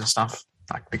tombs and stuff.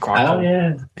 That could be quite cool.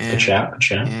 Yeah. Good shout.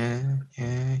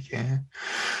 Yeah.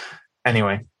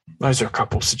 Anyway, those are a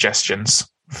couple suggestions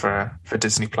for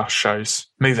Disney Plus shows.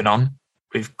 Moving on,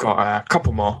 we've got a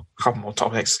couple more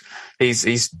topics.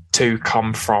 These two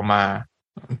come from a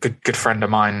good friend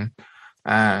of mine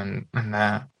and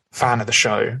a fan of the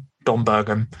show, Don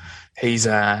Bergam. He's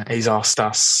asked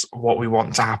us what we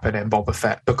want to happen in Book of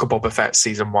Boba Fett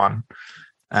season 1.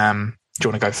 Do you want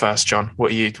to go first, John?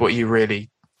 What are you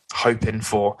really hoping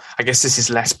for? I guess this is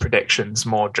less predictions,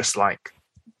 more just like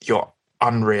your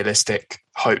unrealistic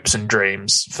hopes and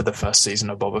dreams for the first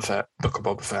season of Book of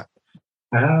Boba Fett.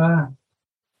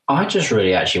 I just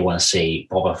really actually want to see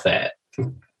Boba Fett,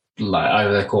 like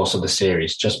over the course of the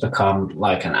series, just become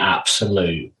like an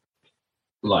absolute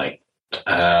like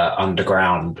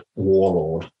underground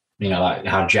warlord. You know, like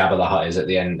how Jabba the Hutt is at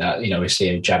the end. You know, we see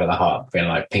him Jabba the Hutt being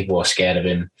like people are scared of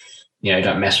him. You know,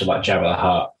 don't mess with like Jabba the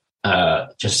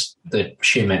Hutt. Just the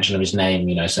sheer mention of his name,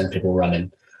 you know, sends people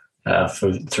running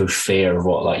through fear of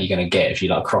what like you're going to get if you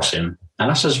like cross him. And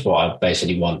that's just what I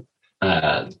basically want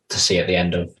to see at the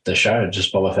end of the show.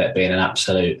 Just Boba Fett being an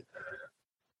absolute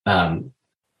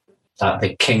like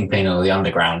the kingpin of the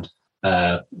underground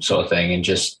sort of thing, and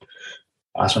just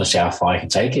I just want to see how far he can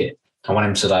take it. I want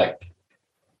him to like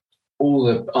all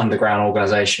the underground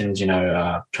organizations, you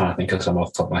know, trying to think of some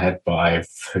off the top of my head, but I've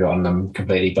forgotten them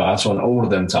completely. But I just want all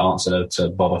of them to answer to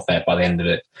Boba Fett by the end of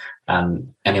it.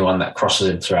 And anyone that crosses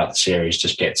him throughout the series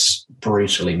just gets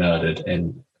brutally murdered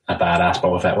in a badass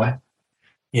Boba Fett way.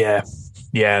 Yeah,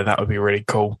 that would be really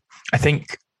cool. I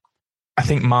think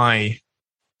my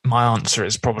answer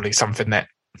is probably something that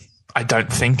I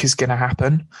don't think is going to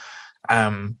happen,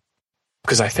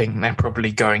 because I think they're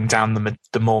probably going down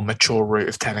the more mature route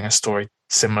of telling a story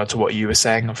similar to what you were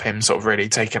saying, of him sort of really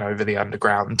taking over the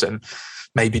underground and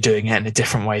maybe doing it in a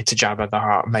different way to Jabba the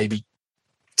Hutt, maybe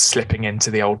slipping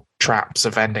into the old traps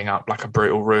of ending up like a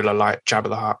brutal ruler like Jabba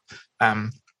the Hutt.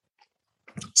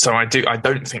 So I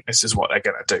don't think this is what they're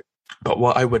going to do. But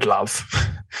what I would love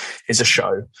is a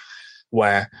show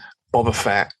where Boba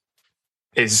Fett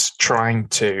is trying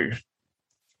to,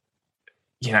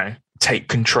 you know, take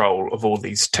control of all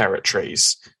these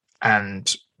territories,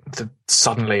 and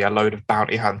suddenly a load of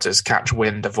bounty hunters catch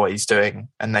wind of what he's doing,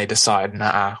 and they decide,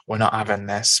 nah, we're not having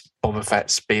this. Boba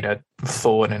Fett's been a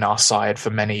thorn in our side for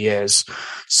many years.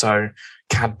 So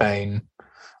Cad Bane,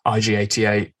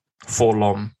 IG-88,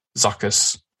 4-LOM,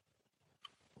 Zuckuss,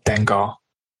 Dengar,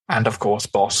 and of course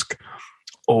Bossk,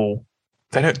 all,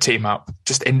 they don't team up,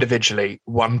 just individually,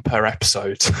 one per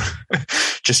episode,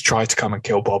 just try to come and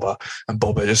kill Boba, and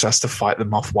Boba just has to fight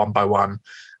them off one by one.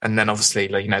 And then obviously,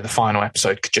 like, you know, the final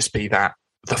episode could just be that,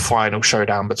 the final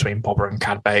showdown between Boba and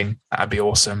Cad Bane. That'd be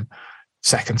awesome.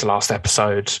 Second to last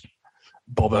episode,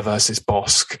 Boba versus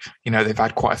Bossk. You know, they've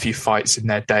had quite a few fights in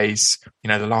their days. You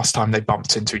know, the last time they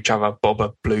bumped into each other,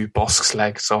 Boba blew Bosk's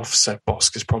legs off, so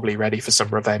Bossk is probably ready for some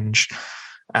revenge.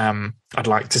 I'd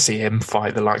like to see him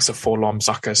fight the likes of 4-LOM,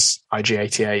 Zuckuss,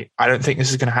 IG-88. I don't think this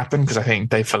is going to happen, because I think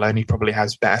Dave Filoni probably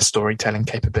has better storytelling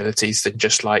capabilities than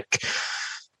just like,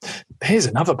 here's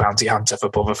another bounty hunter for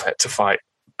Boba Fett to fight.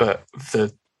 But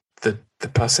the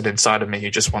person inside of me who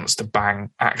just wants to bang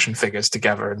action figures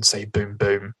together and say boom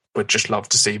boom would just love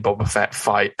to see Boba Fett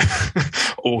fight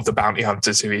all the bounty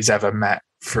hunters who he's ever met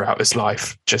throughout his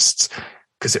life, just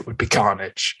because it would be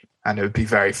carnage and it would be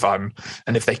very fun.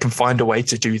 And if they can find a way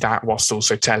to do that whilst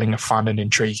also telling a fun and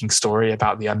intriguing story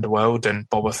about the underworld and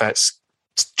Boba Fett's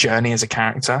journey as a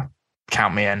character,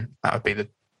 count me in. That would be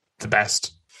the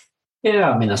best. Yeah,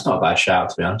 I mean, that's not a bad shout,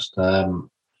 to be honest.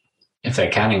 If they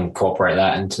can incorporate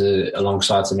that into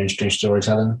alongside some interesting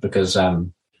storytelling, because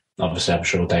obviously I'm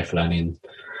sure Dave Filoni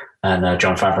and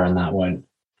Jon Favreau and that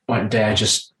won't dare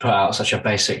just put out such a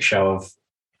basic show of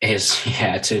his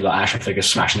two like action figures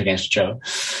smashing against each other.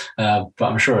 But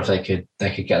I'm sure if they could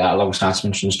get that alongside some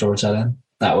interesting storytelling,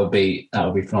 that would be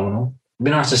phenomenal. It'd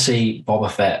be nice to see Boba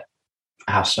Fett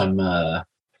have some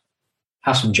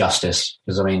justice,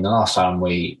 because I mean the last time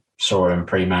we saw him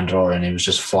pre-Mandalorian, he was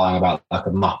just flying about like a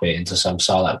muppet into some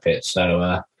Sarlacc pit. So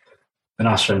it'd be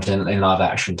nice for him to, in live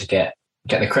action, to get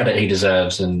the credit he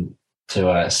deserves and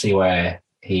to see where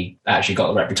he actually got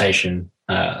the reputation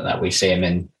that we see him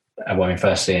in when we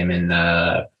first see him in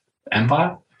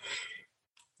Empire.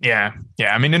 Yeah.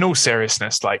 I mean, in all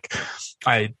seriousness, like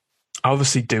I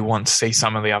obviously do want to see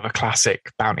some of the other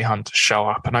classic bounty hunters show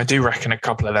up, and I do reckon a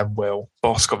couple of them will.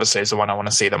 Bossk obviously is the one I want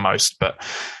to see the most, but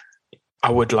I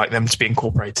would like them to be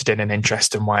incorporated in an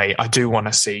interesting way. I do want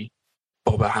to see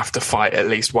Boba have to fight at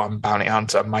least one bounty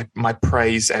hunter. My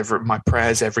prayers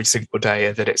every single day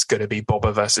are that it's going to be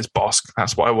Boba versus Bossk.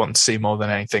 That's what I want to see more than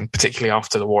anything, particularly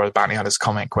after the War of the Bounty Hunters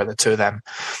comic, where the two of them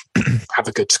have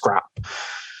a good scrap.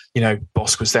 You know,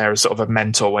 Bossk was there as sort of a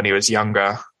mentor when he was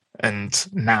younger, and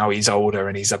now he's older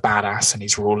and he's a badass and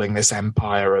he's ruling this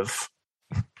empire of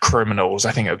criminals.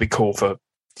 I think it would be cool for,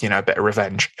 you know, a bit of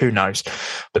revenge. Who knows?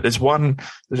 But there's one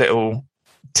little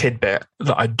tidbit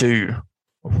that I do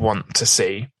want to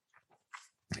see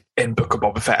in Book of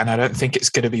Boba Fett, and I don't think it's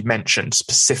going to be mentioned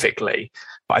specifically,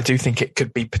 but I do think it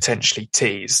could be potentially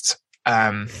teased.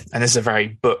 And this is a very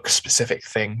book-specific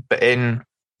thing, but in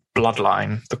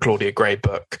Bloodline, the Claudia Gray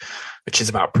book, which is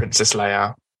about Princess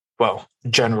Leia, well,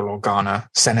 General Organa,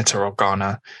 Senator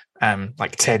Organa,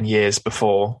 like 10 years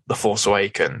before The Force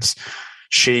Awakens,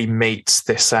 she meets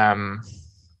this, I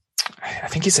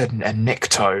think he's a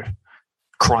Nikto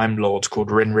crime lord called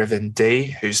Rinrivin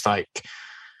D, who's like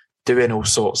doing all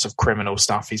sorts of criminal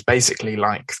stuff. He's basically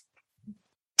like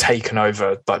taken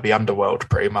over like the underworld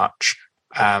pretty much.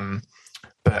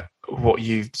 But what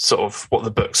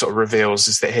the book sort of reveals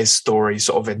is that his story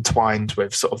sort of entwined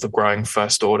with sort of the growing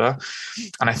First Order.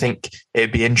 And I think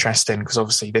it'd be interesting because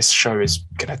obviously this show is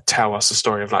going to tell us a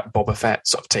story of like Boba Fett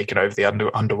sort of taking over the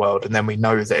underworld. And then we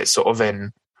know that it's sort of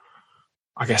in,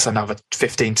 I guess, another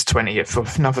 15 to 20, for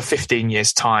another 15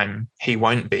 years time, he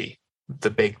won't be the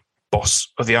big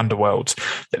boss of the underworld.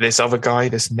 That this other guy,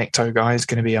 this Nikto guy, is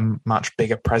going to be a much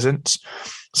bigger presence.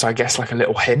 So I guess like a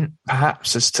little hint,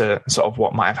 perhaps, as to sort of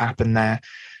what might have happened there.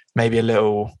 Maybe a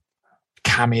little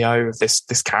cameo of this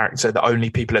character that only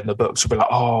people in the books will be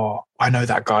like, oh, I know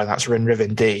that guy. That's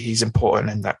Rinrivin D. He's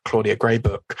important in that Claudia Gray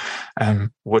book.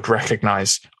 Would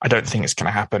recognise. I don't think it's going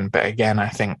to happen. But again, I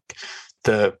think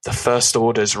the First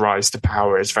Order's rise to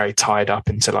power is very tied up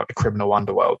into like the criminal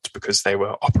underworld because they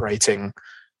were operating,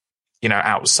 you know,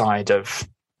 outside of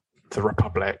the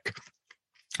Republic.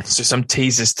 So some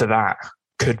teasers to that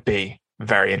could be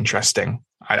very interesting.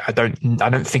 I don't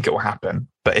think it will happen,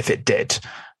 but if it did,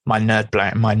 my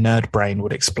nerd brain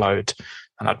would explode,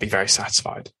 and I'd be very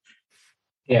satisfied.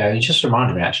 Yeah, you just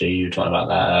reminded me. Actually, you were talking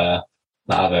about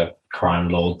that other crime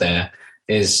lord. There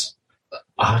is.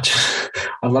 I'd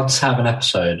love to have an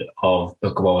episode of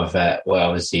Book of Boba Fett where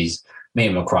obviously he's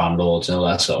meeting with crime lords and all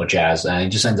that sort of jazz, and he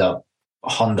just ends up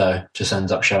Hondo just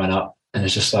ends up showing up, and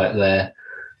it's just like there.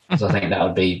 So I think that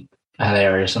would be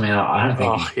hilarious. I mean, I don't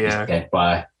think he's dead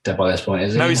by this point,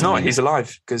 is he? No, he's not. He's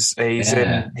alive because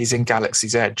he's in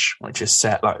Galaxy's Edge, which is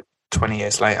set like 20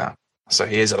 years later. So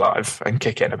he is alive and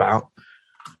kicking about.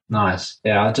 Nice.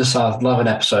 Yeah, I'd love an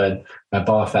episode where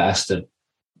Boba Fett has to,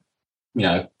 you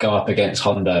know, go up against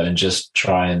Hondo and just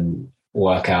try and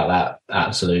work out that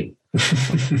absolute,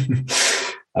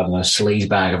 I don't know, sleaze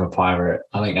bag of a pirate.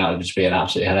 I think that would just be an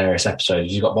absolutely hilarious episode.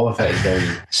 You've got Boba Fett is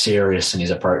very serious in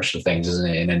his approach to things, isn't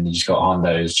he? And then you just got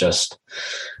Hondo who's just,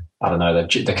 I don't know,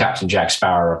 the Captain Jack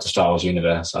Sparrow of the Star Wars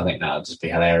universe. I think that would just be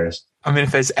hilarious. I mean,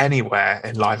 if there's anywhere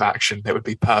in live action that would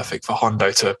be perfect for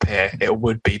Hondo to appear, it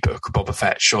would be Book of Boba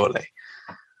Fett, surely.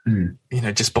 You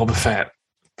know, just Boba Fett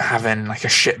having like a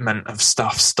shipment of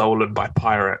stuff stolen by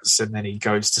pirates, and then he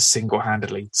goes to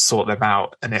single-handedly sort them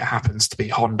out, and it happens to be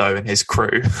Hondo and his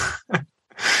crew.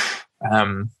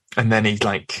 And then he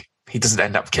doesn't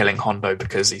end up killing Hondo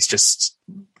because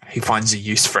he finds a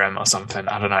use for him or something.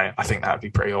 I don't know. I think that would be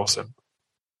pretty awesome.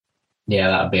 Yeah,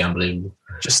 that would be unbelievable.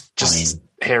 Just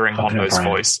hearing Hondo's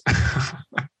voice.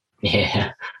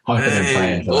 Yeah. Hoping and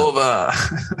praying for that.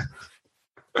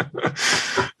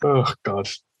 Oh God.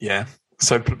 Yeah.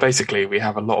 So basically we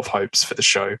have a lot of hopes for the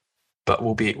show, but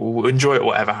we'll enjoy it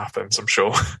whatever happens, I'm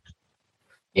sure.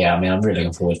 Yeah, I mean, I'm really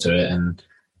looking forward to it. And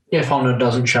if Hondo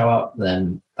doesn't show up,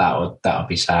 then that would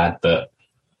be sad, but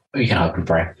we can hope and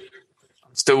pray.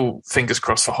 Still fingers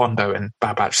crossed for Hondo in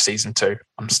Bad Batch Season 2.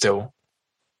 I'm still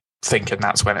thinking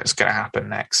that's when it's going to happen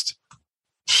next.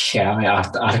 Yeah, I mean,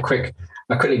 I quickly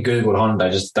Googled Hondo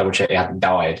just to double check he hadn't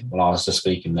died while I was just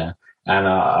speaking there. And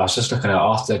I was just looking at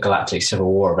after the Galactic Civil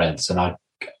War events, and I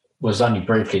was only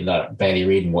briefly barely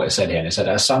reading what it said here. And it said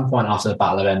at some point after the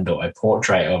Battle of Endor, a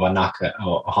portrait of Anaka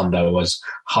or Hondo was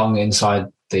hung inside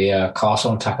the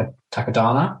castle on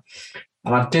Takodana.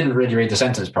 And I didn't really read the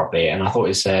sentence properly, and I thought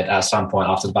it said at some point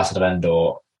after the Battle of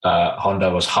Endor,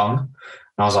 Hondo was hung.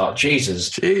 And I was like, Jesus.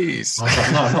 Jeez. I was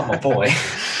like, no, not my boy.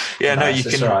 Yeah, no, you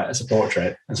can. It's all right. It's a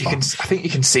portrait. I think you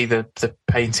can see the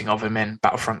painting of him in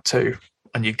Battlefront 2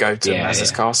 when you go to Maz's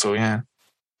castle. Yeah.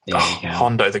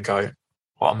 Hondo the goat.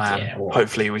 What a man. Yeah,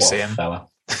 hopefully we see him. Fella.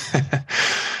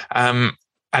 And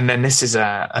then this is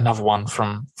another one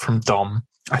from Dom.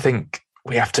 I think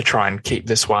we have to try and keep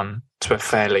this one to a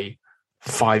fairly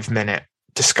 5-minute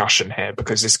discussion here,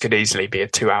 because this could easily be a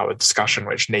 2-hour discussion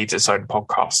which needs its own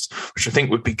podcast, which I think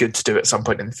would be good to do at some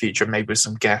point in the future, maybe with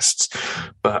some guests.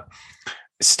 But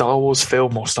Star Wars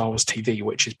film or Star Wars TV,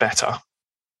 which is better?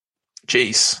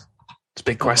 Jeez, it's a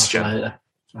big question.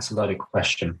 That's a loaded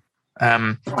question.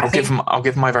 I'll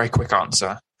give my very quick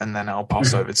answer, and then I'll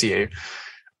pass over to you.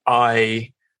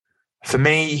 For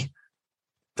me,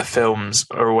 the films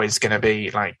are always going to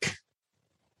be like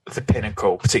the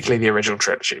pinnacle, particularly the original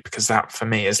trilogy, because that for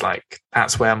me is like,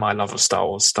 that's where my love of Star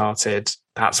Wars started.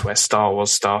 That's where Star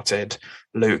Wars started.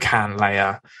 Luke, Han,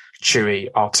 Leia,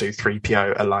 Chewie, R2,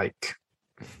 3PO are like,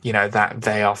 you know, that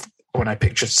they are. When I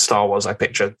picture Star Wars, I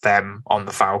picture them on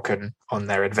the Falcon on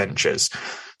their adventures.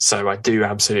 So I do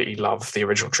absolutely love the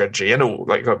original trilogy, and all,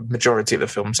 like, a majority of the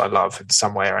films I love in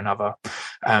some way or another.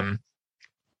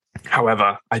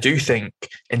 However, I do think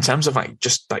in terms of like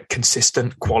just like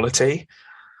consistent quality,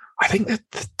 I think that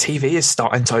the TV is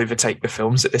starting to overtake the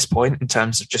films at this point in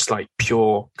terms of just like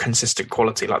pure consistent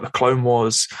quality. Like the Clone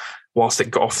Wars, whilst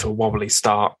it got off to a wobbly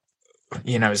start,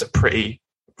 is a pretty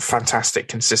fantastic,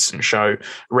 consistent show.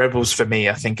 Rebels, for me,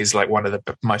 I think is like one of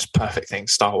the most perfect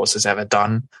things Star Wars has ever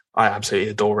done. I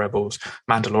absolutely adore Rebels.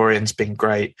 Mandalorian's been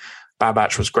great. Bad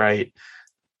Batch was great.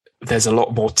 There's a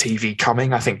lot more TV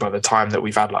coming. I think by the time that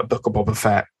we've had like Book of Boba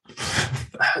Fett,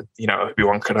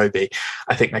 Obi-Wan Kenobi,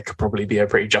 I think there could probably be a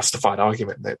pretty justified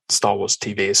argument that Star Wars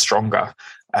TV is stronger.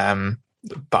 But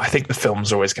I think the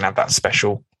film's always going to have that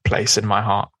special place in my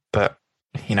heart. But,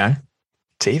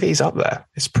 TV's up there.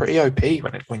 It's pretty OP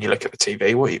when you look at the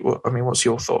TV. What's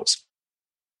your thoughts?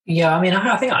 Yeah,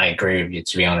 I think I agree with you,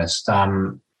 to be honest.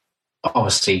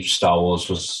 Obviously, Star Wars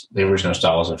was the original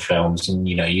Star Wars of films, and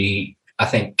I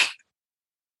think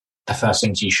the first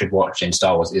things you should watch in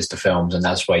Star Wars is the films, and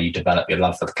that's where you develop your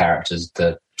love for the characters,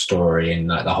 the story, and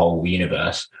like the whole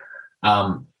universe.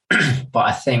 But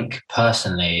I think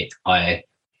personally, I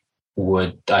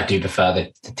do prefer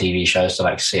the TV shows to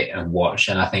like sit and watch,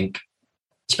 and I think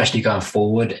especially going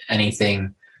forward,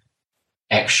 anything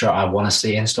extra I want to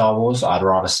see in Star Wars, I'd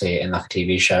rather see it in like a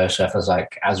TV show. So if there's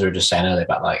like, as we were just saying earlier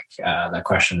about like that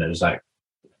question, it was like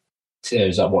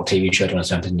what TV show do you want to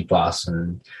see on Disney Plus?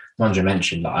 And Mondra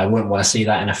mentioned that I wouldn't want to see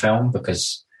that in a film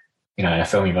because, in a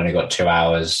film you've only got 2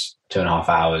 hours, 2.5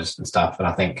 hours and stuff. And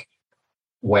I think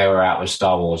where we're at with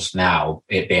Star Wars now,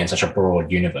 it being such a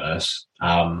broad universe,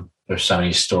 with so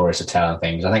many stories to tell and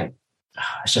things, I think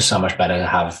it's just so much better to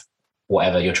have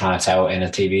whatever you're trying to tell in a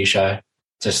TV show,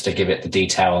 just to give it the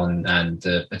detail and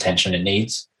the attention it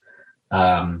needs.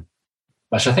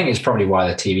 Which I think is probably why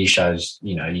the TV shows,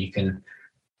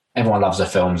 everyone loves the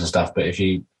films and stuff, but if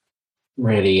you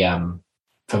really,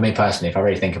 for me personally, if I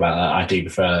really think about that,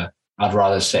 I'd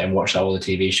rather sit and watch all the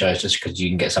TV shows just because you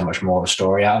can get so much more of a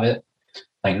story out of it.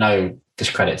 Like, no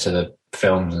discredit to the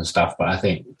films and stuff, but I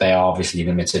think they are obviously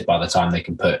limited by the time they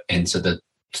can put into the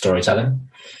storytelling.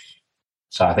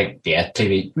 So I think,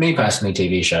 me personally,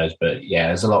 TV shows, but yeah,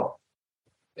 there's a lot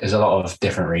of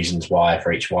different reasons why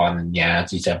for each one. And yeah,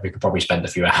 as you said, we could probably spend a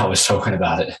few hours talking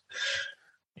about it.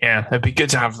 Yeah, it'd be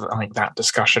good to have like that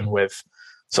discussion with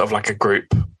sort of like a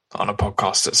group on a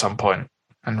podcast at some point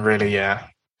and really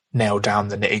nail down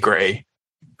the nitty gritty,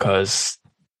 because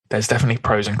there's definitely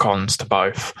pros and cons to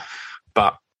both.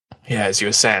 But yeah, as you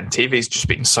were saying, TV's just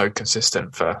been so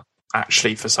consistent for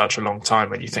such a long time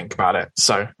when you think about it.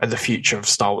 So, and the future of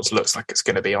Star Wars looks like it's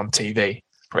going to be on TV,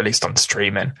 or at least on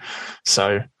streaming.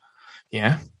 So,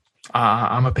 yeah,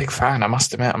 I'm a big fan, I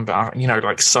must admit.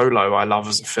 Like Solo, I love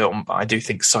as a film, but I do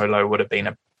think Solo would have been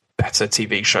a better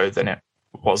TV show than it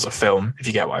was a film, if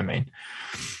you get what I mean.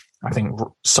 I think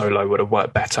Solo would have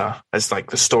worked better as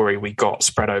like the story we got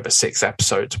spread over 6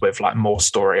 episodes with like more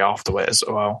story afterward as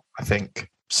well, I think.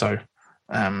 So,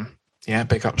 yeah,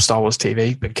 big up Star Wars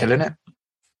TV, been killing it.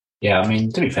 Yeah,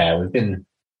 to be fair, we've been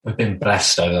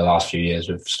blessed over the last few years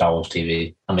with Star Wars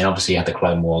TV. Obviously you had the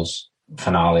Clone Wars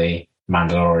finale,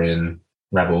 Mandalorian,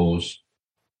 Rebels.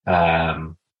 I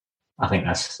think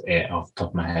that's it off the top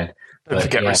of my head. Don't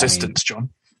forget Resistance, John.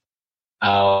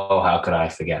 Oh, how could I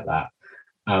forget that?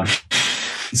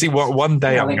 See, one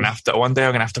day I'm gonna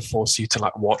have to force you to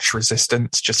like watch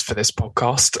Resistance just for this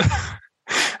podcast,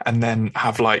 and then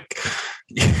have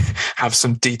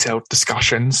some detailed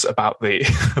discussions about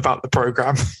the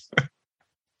program.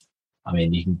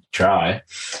 You can try.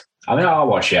 I'll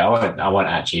watch it. I won't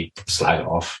actually slag it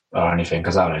off or anything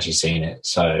because I haven't actually seen it.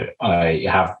 So I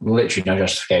have literally no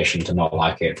justification to not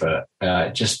like it. But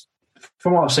just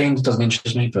from what I've seen, it doesn't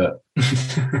interest me. But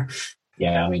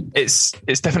yeah, it's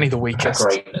definitely the weakest.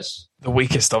 Greatness. The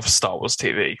weakest of Star Wars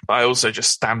TV. But I also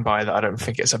just stand by that I don't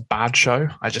think it's a bad show.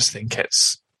 I just think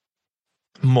it's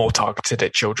more targeted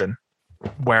at children.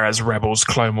 Whereas Rebels,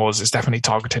 Clone Wars is definitely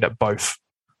targeted at both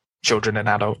children and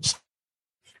adults.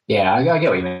 Yeah, I get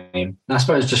what you mean. And I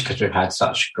suppose just because we've had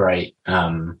such great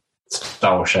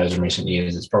Star Wars shows in recent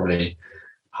years, it's probably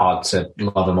hard to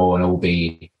love them all and all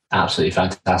be absolutely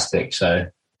fantastic. So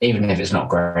even if it's not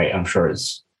great, I'm sure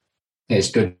it's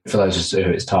good for those who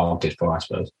it's targeted for, I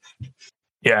suppose.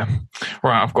 Yeah.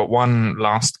 Right, I've got one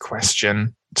last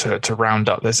question to round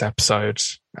up this episode.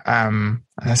 And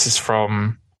this is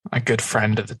from a good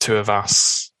friend of the two of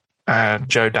us,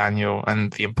 Joe Daniel,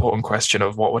 and the important question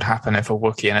of what would happen if a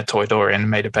Wookiee and a Toydorian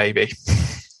made a baby.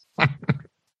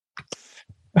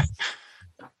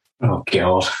 Oh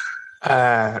God!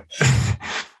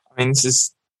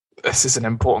 This is an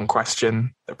important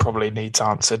question that probably needs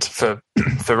answered for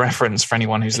reference for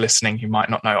anyone who's listening who might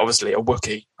not know. Obviously, a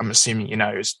Wookiee, I'm assuming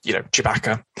is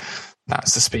Chewbacca.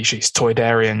 That's the species.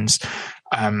 Toydarians,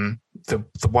 the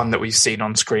one that we've seen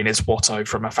on screen is Watto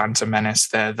from A Phantom Menace.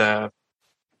 They're the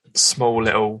small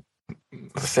little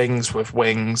things with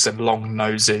wings and long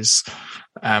noses.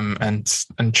 And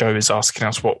Joe is asking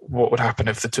us what would happen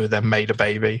if the two of them made a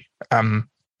baby.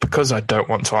 Because I don't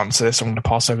want to answer this, I'm going to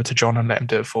pass over to John and let him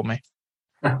do it for me.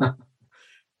 I'm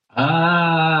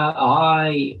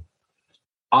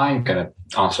going to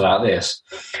answer about this.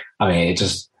 I mean, it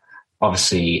just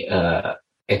obviously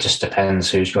it just depends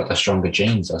who's got the stronger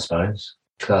genes, I suppose.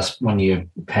 Because when your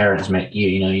parents make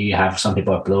you have some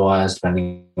people have blue eyes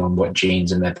depending on what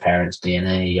genes in their parents'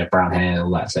 DNA, you have brown hair,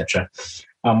 all that, etc.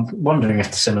 I'm wondering if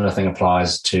the similar thing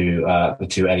applies to the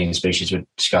two alien species we're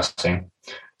discussing.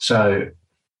 So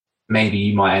maybe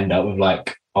you might end up with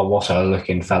like a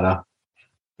Watto-looking fella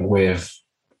with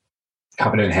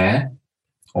covered in hair,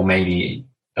 or maybe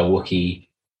a Wookiee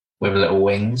with little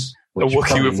wings. A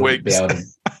Wookiee with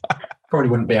wings. Probably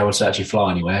wouldn't be able to actually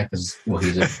fly anywhere because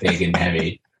Wookiees are big and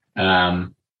heavy.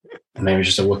 Maybe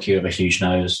just a Wookiee with a huge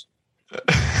nose.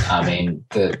 I mean,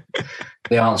 the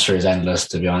answer is endless,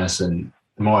 to be honest. And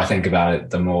the more I think about it,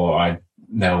 the more I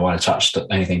never want to touch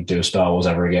anything to do with Star Wars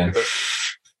ever again.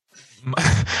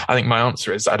 I think my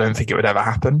answer is I don't think it would ever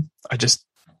happen.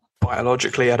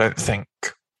 Biologically, I don't think.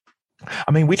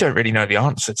 I mean, we don't really know the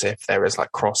answer to if there is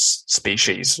like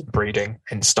cross-species breeding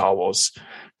in Star Wars.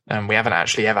 And we haven't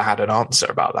actually ever had an answer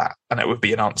about that. And it would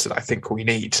be an answer that I think we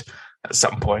need at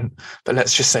some point. But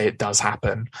let's just say it does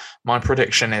happen. My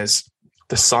prediction is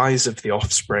the size of the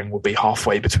offspring will be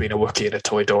halfway between a Wookiee and a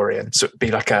Toydorian. So it'd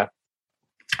be like I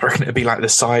reckon it'd be like the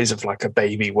size of like a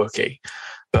baby Wookiee,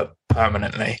 but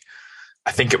permanently.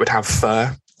 I think it would have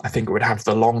fur. I think it would have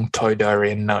the long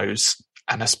Toydorian nose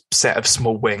and a set of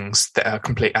small wings that are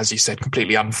as you said,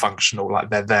 completely unfunctional. Like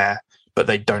they're there, but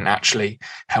they don't actually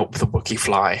help the Wookiee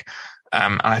fly.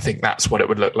 And I think that's what it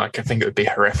would look like. I think it would be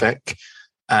horrific.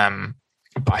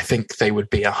 But I think they would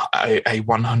be a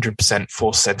 100%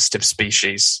 force-sensitive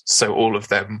species. So all of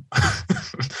them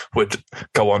would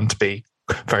go on to be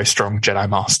very strong Jedi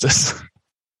Masters.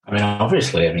 I mean,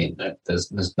 obviously,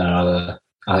 there's no other...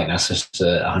 I think that's just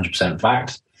 100%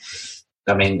 fact.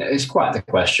 I mean, it's quite the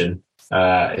question.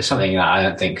 It's something that I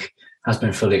don't think has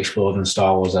been fully explored in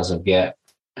Star Wars as of yet.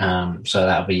 So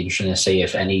that'll be interesting to see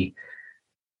if any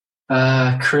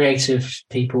creative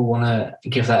people want to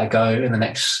give that a go in the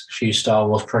next few Star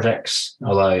Wars projects.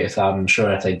 Although, I'm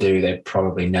sure if they do, they'd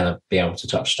probably never be able to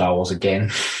touch Star Wars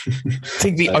again. I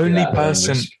think the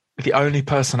only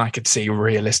person I could see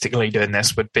realistically doing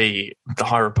this would be the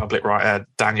High Republic writer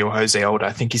Daniel Jose Older.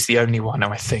 I think he's the only one who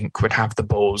I think would have the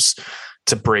balls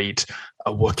to breed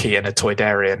a Wookiee and a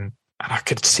Toydarian, and I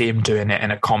could see him doing it in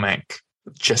a comic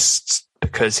just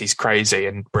because he's crazy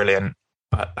and brilliant.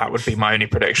 But that would be my only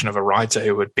prediction of a writer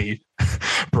who would be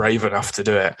brave enough to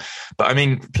do it. But I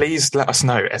mean, please let us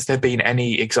know, has there been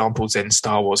any examples in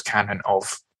Star Wars canon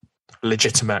of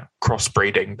legitimate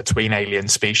crossbreeding between alien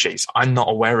species? I'm not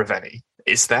aware of any.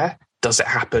 Is there? Does it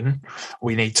happen?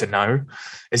 We need to know.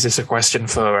 Is this a question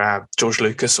for George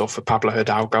Lucas or for Pablo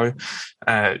Hidalgo?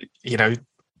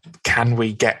 Can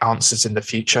we get answers in the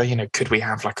future? Could we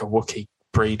have like a Wookiee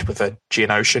breed with a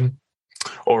Geonosian,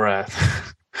 or a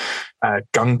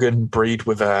Gungan breed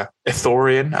with a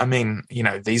Ithorian? I mean,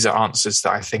 these are answers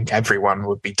that I think everyone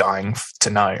would be dying to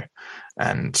know.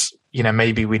 And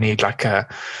maybe we need like an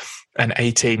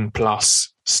 18+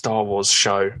 Star Wars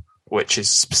show, which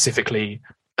is specifically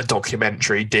a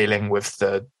documentary dealing with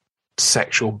the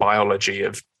sexual biology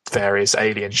of various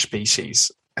alien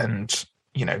species. And,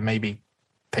 maybe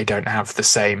they don't have the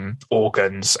same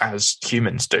organs as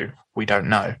humans do. We don't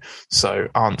know. So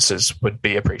answers would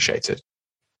be appreciated.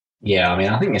 Yeah, I mean,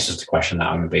 I think it's just a question that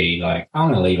I'm going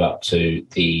to leave up to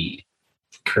the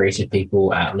creative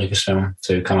people at Lucasfilm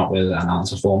to come up with an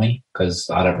answer for me, because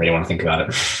I don't really want to think about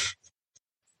it.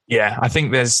 Yeah, I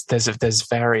think there's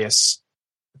various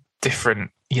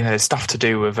different, stuff to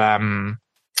do with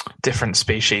different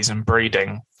species and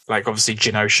breeding. Like obviously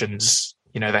Geonosians,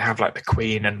 they have like the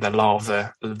queen and the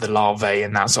larvae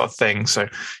and that sort of thing. So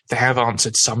they have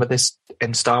answered some of this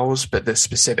in Star Wars, but the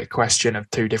specific question of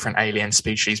two different alien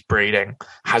species breeding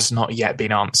has not yet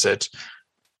been answered,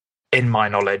 in my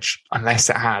knowledge, unless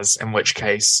it has, in which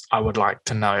case I would like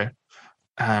to know.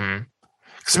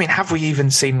 Because have we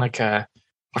even seen like a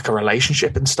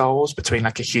relationship in Star Wars between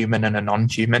like a human and a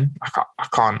non-human? I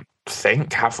can't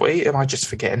think. Have we? Am I just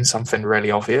forgetting something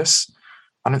really obvious?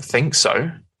 I don't think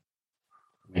so.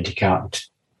 Do you count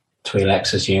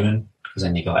Twi'leks as human? Because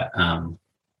then you got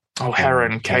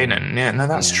Hera and Kanan. Yeah, no,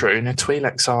 that's true. No,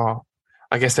 Twi'leks are,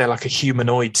 I guess they're like a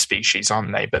humanoid species,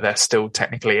 aren't they? But they're still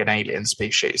technically an alien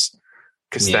species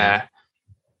because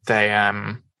they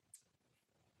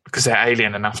because they're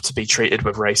alien enough to be treated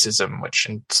with racism, which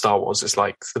in Star Wars is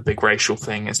like the big racial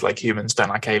thing. Is like humans don't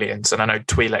like aliens, and I know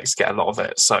Twi'leks get a lot of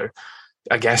it. So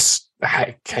I guess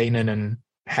Kanan and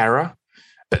Hera,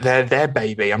 but their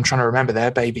baby. I'm trying to remember.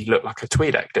 Their baby looked like a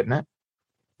Twi'lek, didn't it?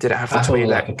 Did it have a Twi'lek?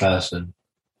 Like a person.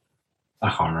 I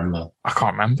can't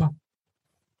remember.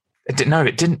 It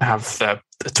didn't have the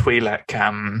Twi'lek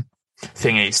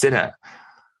thingies, did it?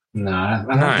 No, I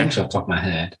don't think so off the top of my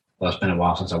head. Well, it's been a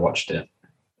while since I watched it.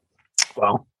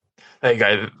 Well, there you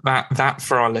go. That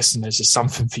for our listeners is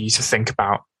something for you to think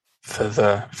about for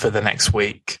the next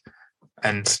week,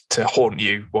 and to haunt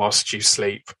you whilst you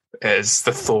sleep is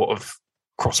the thought of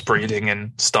crossbreeding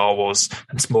in Star Wars,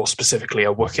 and more specifically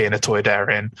a Wookiee and a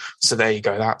Toydarian. So there you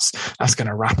go. That's going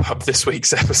to wrap up this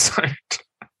week's episode.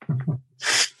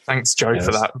 Thanks, Joe,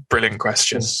 for that brilliant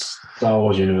question. The Star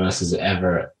Wars universe is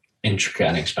ever intricate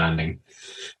and expanding.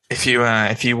 If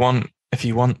you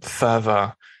want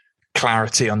further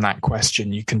clarity on that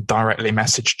question, you can directly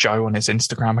message Joe on his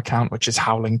Instagram account, which is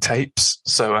Howling Tapes.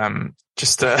 So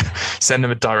just send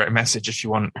him a direct message if you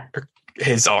want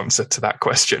his answer to that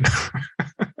question.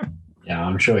 Yeah,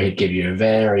 I'm sure he'd give you a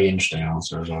very interesting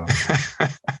answer as well.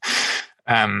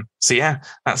 So yeah,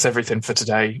 that's everything for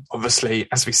today. Obviously,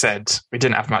 as we said, we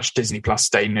didn't have much Disney Plus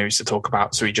Day news to talk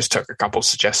about, so we just took a couple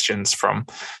suggestions from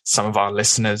some of our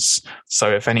listeners.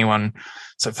 So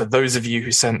for those of you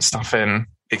who sent stuff in,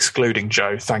 excluding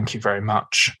Joe, thank you very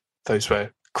much. Those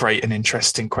were great and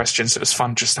interesting questions. It was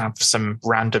fun just to have some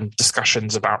random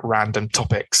discussions about random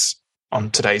topics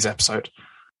on today's episode.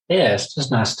 Yeah, it's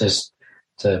just nice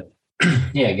to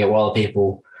get what other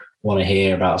people want to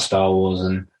hear about Star Wars,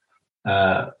 and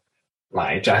I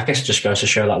guess it just goes to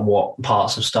show like what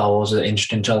parts of Star Wars are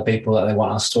interesting to other people that they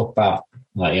want us to talk about.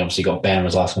 Like you obviously got Ben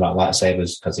was asking about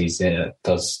lightsabers because he's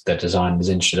does the design, is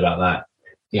interested about that.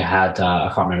 You had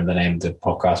I can't remember the name of the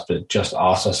podcast, but just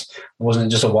asked us. It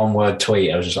wasn't just a one-word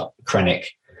tweet. It was just like Krennic.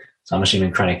 So I'm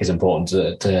assuming Krennic is important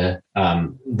to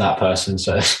that person.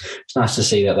 So it's nice to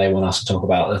see that they want us to talk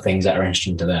about the things that are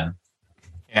interesting to them.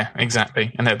 Yeah,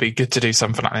 exactly. And it'd be good to do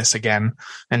something like this again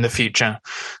in the future.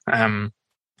 It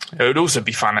would also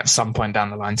be fun at some point down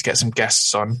the line to get some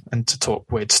guests on and to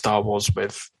talk weird Star Wars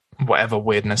with whatever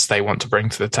weirdness they want to bring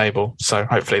to the table. So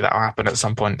hopefully that'll happen at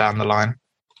some point down the line.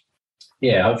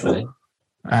 Yeah, hopefully.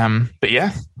 But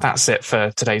yeah, that's it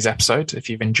for today's episode. If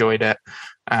you've enjoyed it,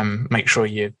 make sure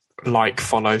you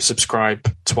follow,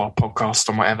 subscribe to our podcast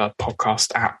on whatever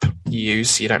podcast app you use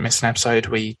so you don't miss an episode.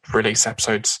 We release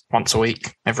episodes once a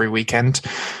week, every weekend.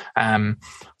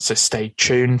 So stay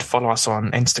tuned. Follow us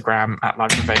on Instagram at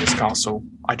Live from Vader's Castle.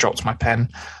 I dropped my pen.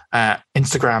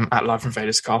 Instagram at Live from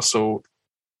Vader's Castle.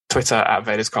 Twitter at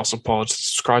Vader's Castle Pod.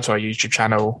 Subscribe to our YouTube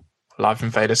channel, Live from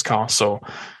Vader's Castle.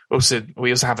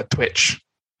 We also have a Twitch,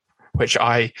 which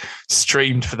I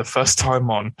streamed for the first time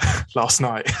on last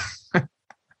night.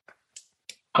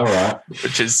 All right.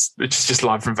 Which is just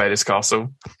Live from Vader's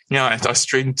Castle. Yeah, I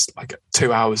streamed like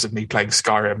 2 hours of me playing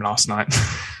Skyrim last night.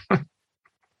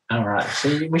 All right.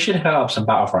 So we should have up some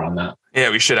Battlefront on that. Yeah,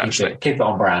 we should actually. Keep it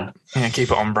on brand. Yeah,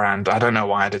 keep it on brand. I don't know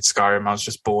why I did Skyrim. I was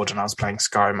just bored and I was playing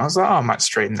Skyrim. I was like, I might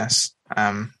stream this.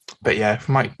 But yeah,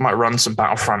 might run some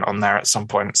Battlefront on there at some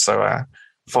point. So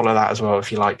follow that as well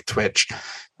if you like Twitch.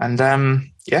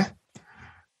 And yeah,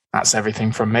 that's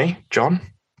everything from me. John,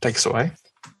 take us away.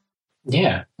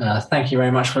 Yeah. Thank you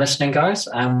very much for listening, guys.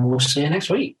 And we'll see you next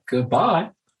week. Goodbye.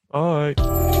 Bye.